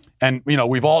conservatism. And, you know,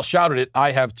 we've all shouted it.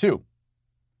 I have too.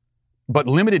 But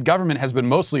limited government has been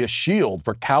mostly a shield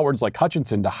for cowards like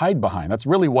Hutchinson to hide behind. That's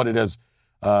really what it is,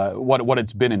 what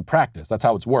it's been in practice. That's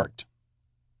how it's worked.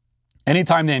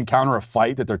 Anytime they encounter a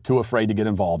fight that they're too afraid to get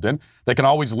involved in, they can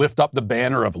always lift up the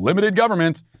banner of limited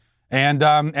government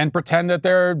and pretend that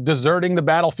they're deserting the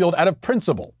battlefield out of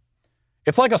principle.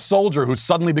 It's like a soldier who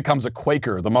suddenly becomes a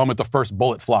Quaker the moment the first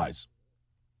bullet flies.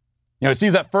 You know, he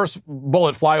sees that first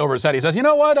bullet fly over his head. He says, "You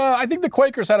know what? I think the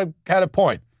Quakers had a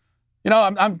point. You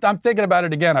know, I'm thinking about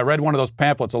it again. I read one of those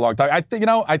pamphlets a long time. I think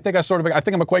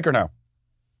I'm a Quaker now."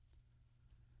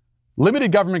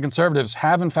 Limited government conservatives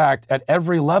have, in fact, at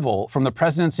every level, from the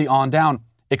presidency on down,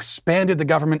 expanded the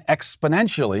government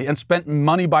exponentially and spent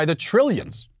money by the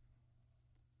trillions.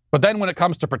 But then when it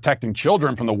comes to protecting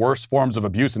children from the worst forms of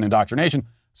abuse and indoctrination,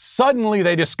 suddenly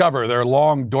they discover their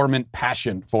long dormant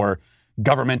passion for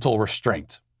governmental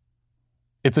restraint.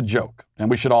 It's a joke, and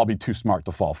we should all be too smart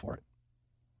to fall for it.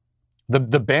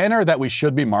 The banner that we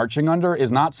should be marching under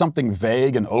is not something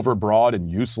vague and overbroad and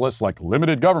useless like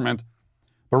limited government,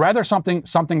 but rather something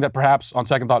that perhaps, on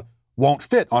second thought, won't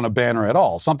fit on a banner at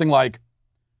all. Something like,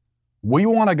 we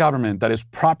want a government that is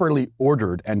properly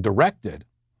ordered and directed,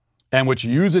 and which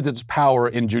uses its power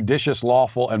in judicious,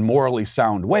 lawful, and morally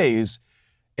sound ways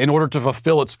in order to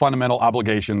fulfill its fundamental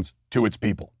obligations to its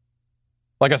people.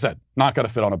 Like I said, not going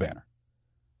to fit on a banner.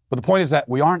 But the point is that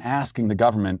we aren't asking the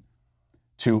government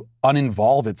to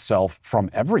uninvolve itself from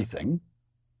everything.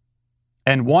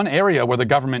 And one area where the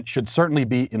government should certainly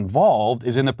be involved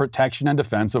is in the protection and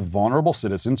defense of vulnerable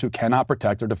citizens who cannot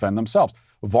protect or defend themselves.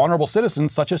 Vulnerable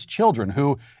citizens such as children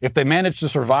who, if they manage to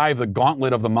survive the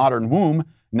gauntlet of the modern womb,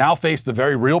 now face the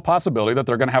very real possibility that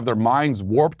they're going to have their minds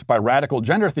warped by radical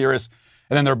gender theorists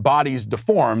and then their bodies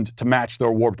deformed to match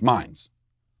their warped minds.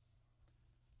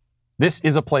 This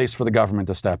is a place for the government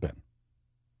to step in.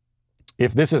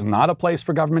 If this is not a place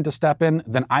for government to step in,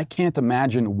 then I can't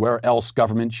imagine where else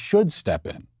government should step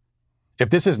in. If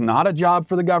this is not a job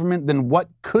for the government, then what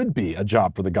could be a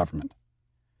job for the government?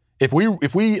 If we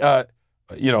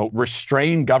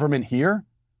restrain government here,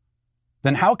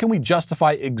 then how can we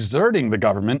justify exerting the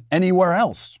government anywhere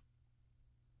else?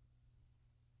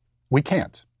 We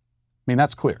can't. I mean,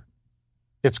 that's clear.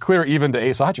 It's clear even to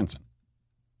Asa Hutchinson.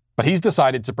 But he's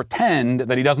decided to pretend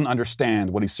that he doesn't understand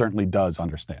what he certainly does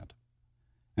understand.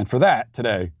 And for that,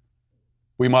 today,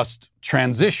 we must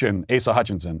transition Asa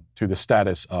Hutchinson to the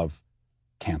status of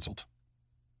canceled.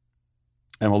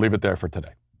 And we'll leave it there for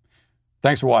today.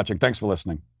 Thanks for watching. Thanks for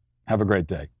listening. Have a great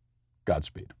day.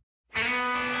 Godspeed.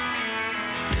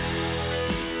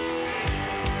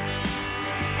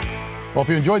 Well, if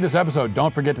you enjoyed this episode,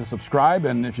 don't forget to subscribe.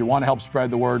 And if you want to help spread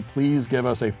the word, please give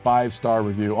us a 5-star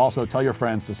review. Also, tell your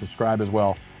friends to subscribe as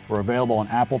well. We're available on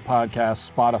Apple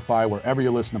Podcasts, Spotify, wherever you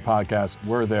listen to podcasts,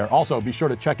 we're there. Also, be sure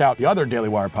to check out the other Daily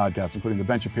Wire podcasts, including The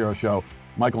Ben Shapiro Show,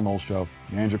 Michael Knowles Show,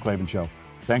 The Andrew Klavan Show.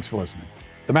 Thanks for listening.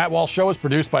 The Matt Walsh Show is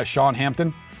produced by Sean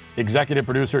Hampton, executive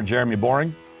producer Jeremy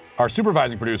Boring. Our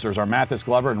supervising producers are Mathis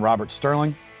Glover and Robert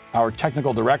Sterling. Our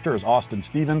technical director is Austin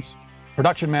Stevens.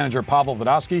 Production manager Pavel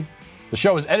Vodosky. The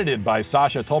show is edited by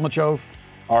Sasha Tolmachov.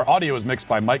 Our audio is mixed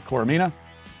by Mike Coromina.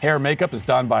 Hair and makeup is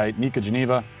done by Nika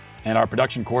Geneva. And our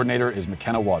production coordinator is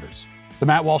McKenna Waters. The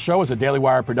Matt Walsh Show is a Daily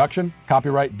Wire production.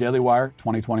 Copyright Daily Wire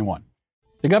 2021.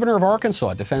 The governor of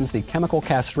Arkansas defends the chemical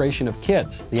castration of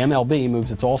kids. The MLB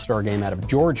moves its All-Star game out of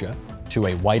Georgia to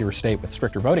a whiter state with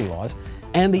stricter voting laws.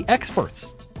 And the experts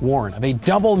warn of a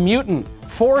double mutant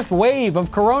fourth wave of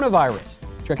coronavirus.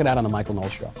 Check it out on The Michael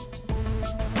Knowles Show.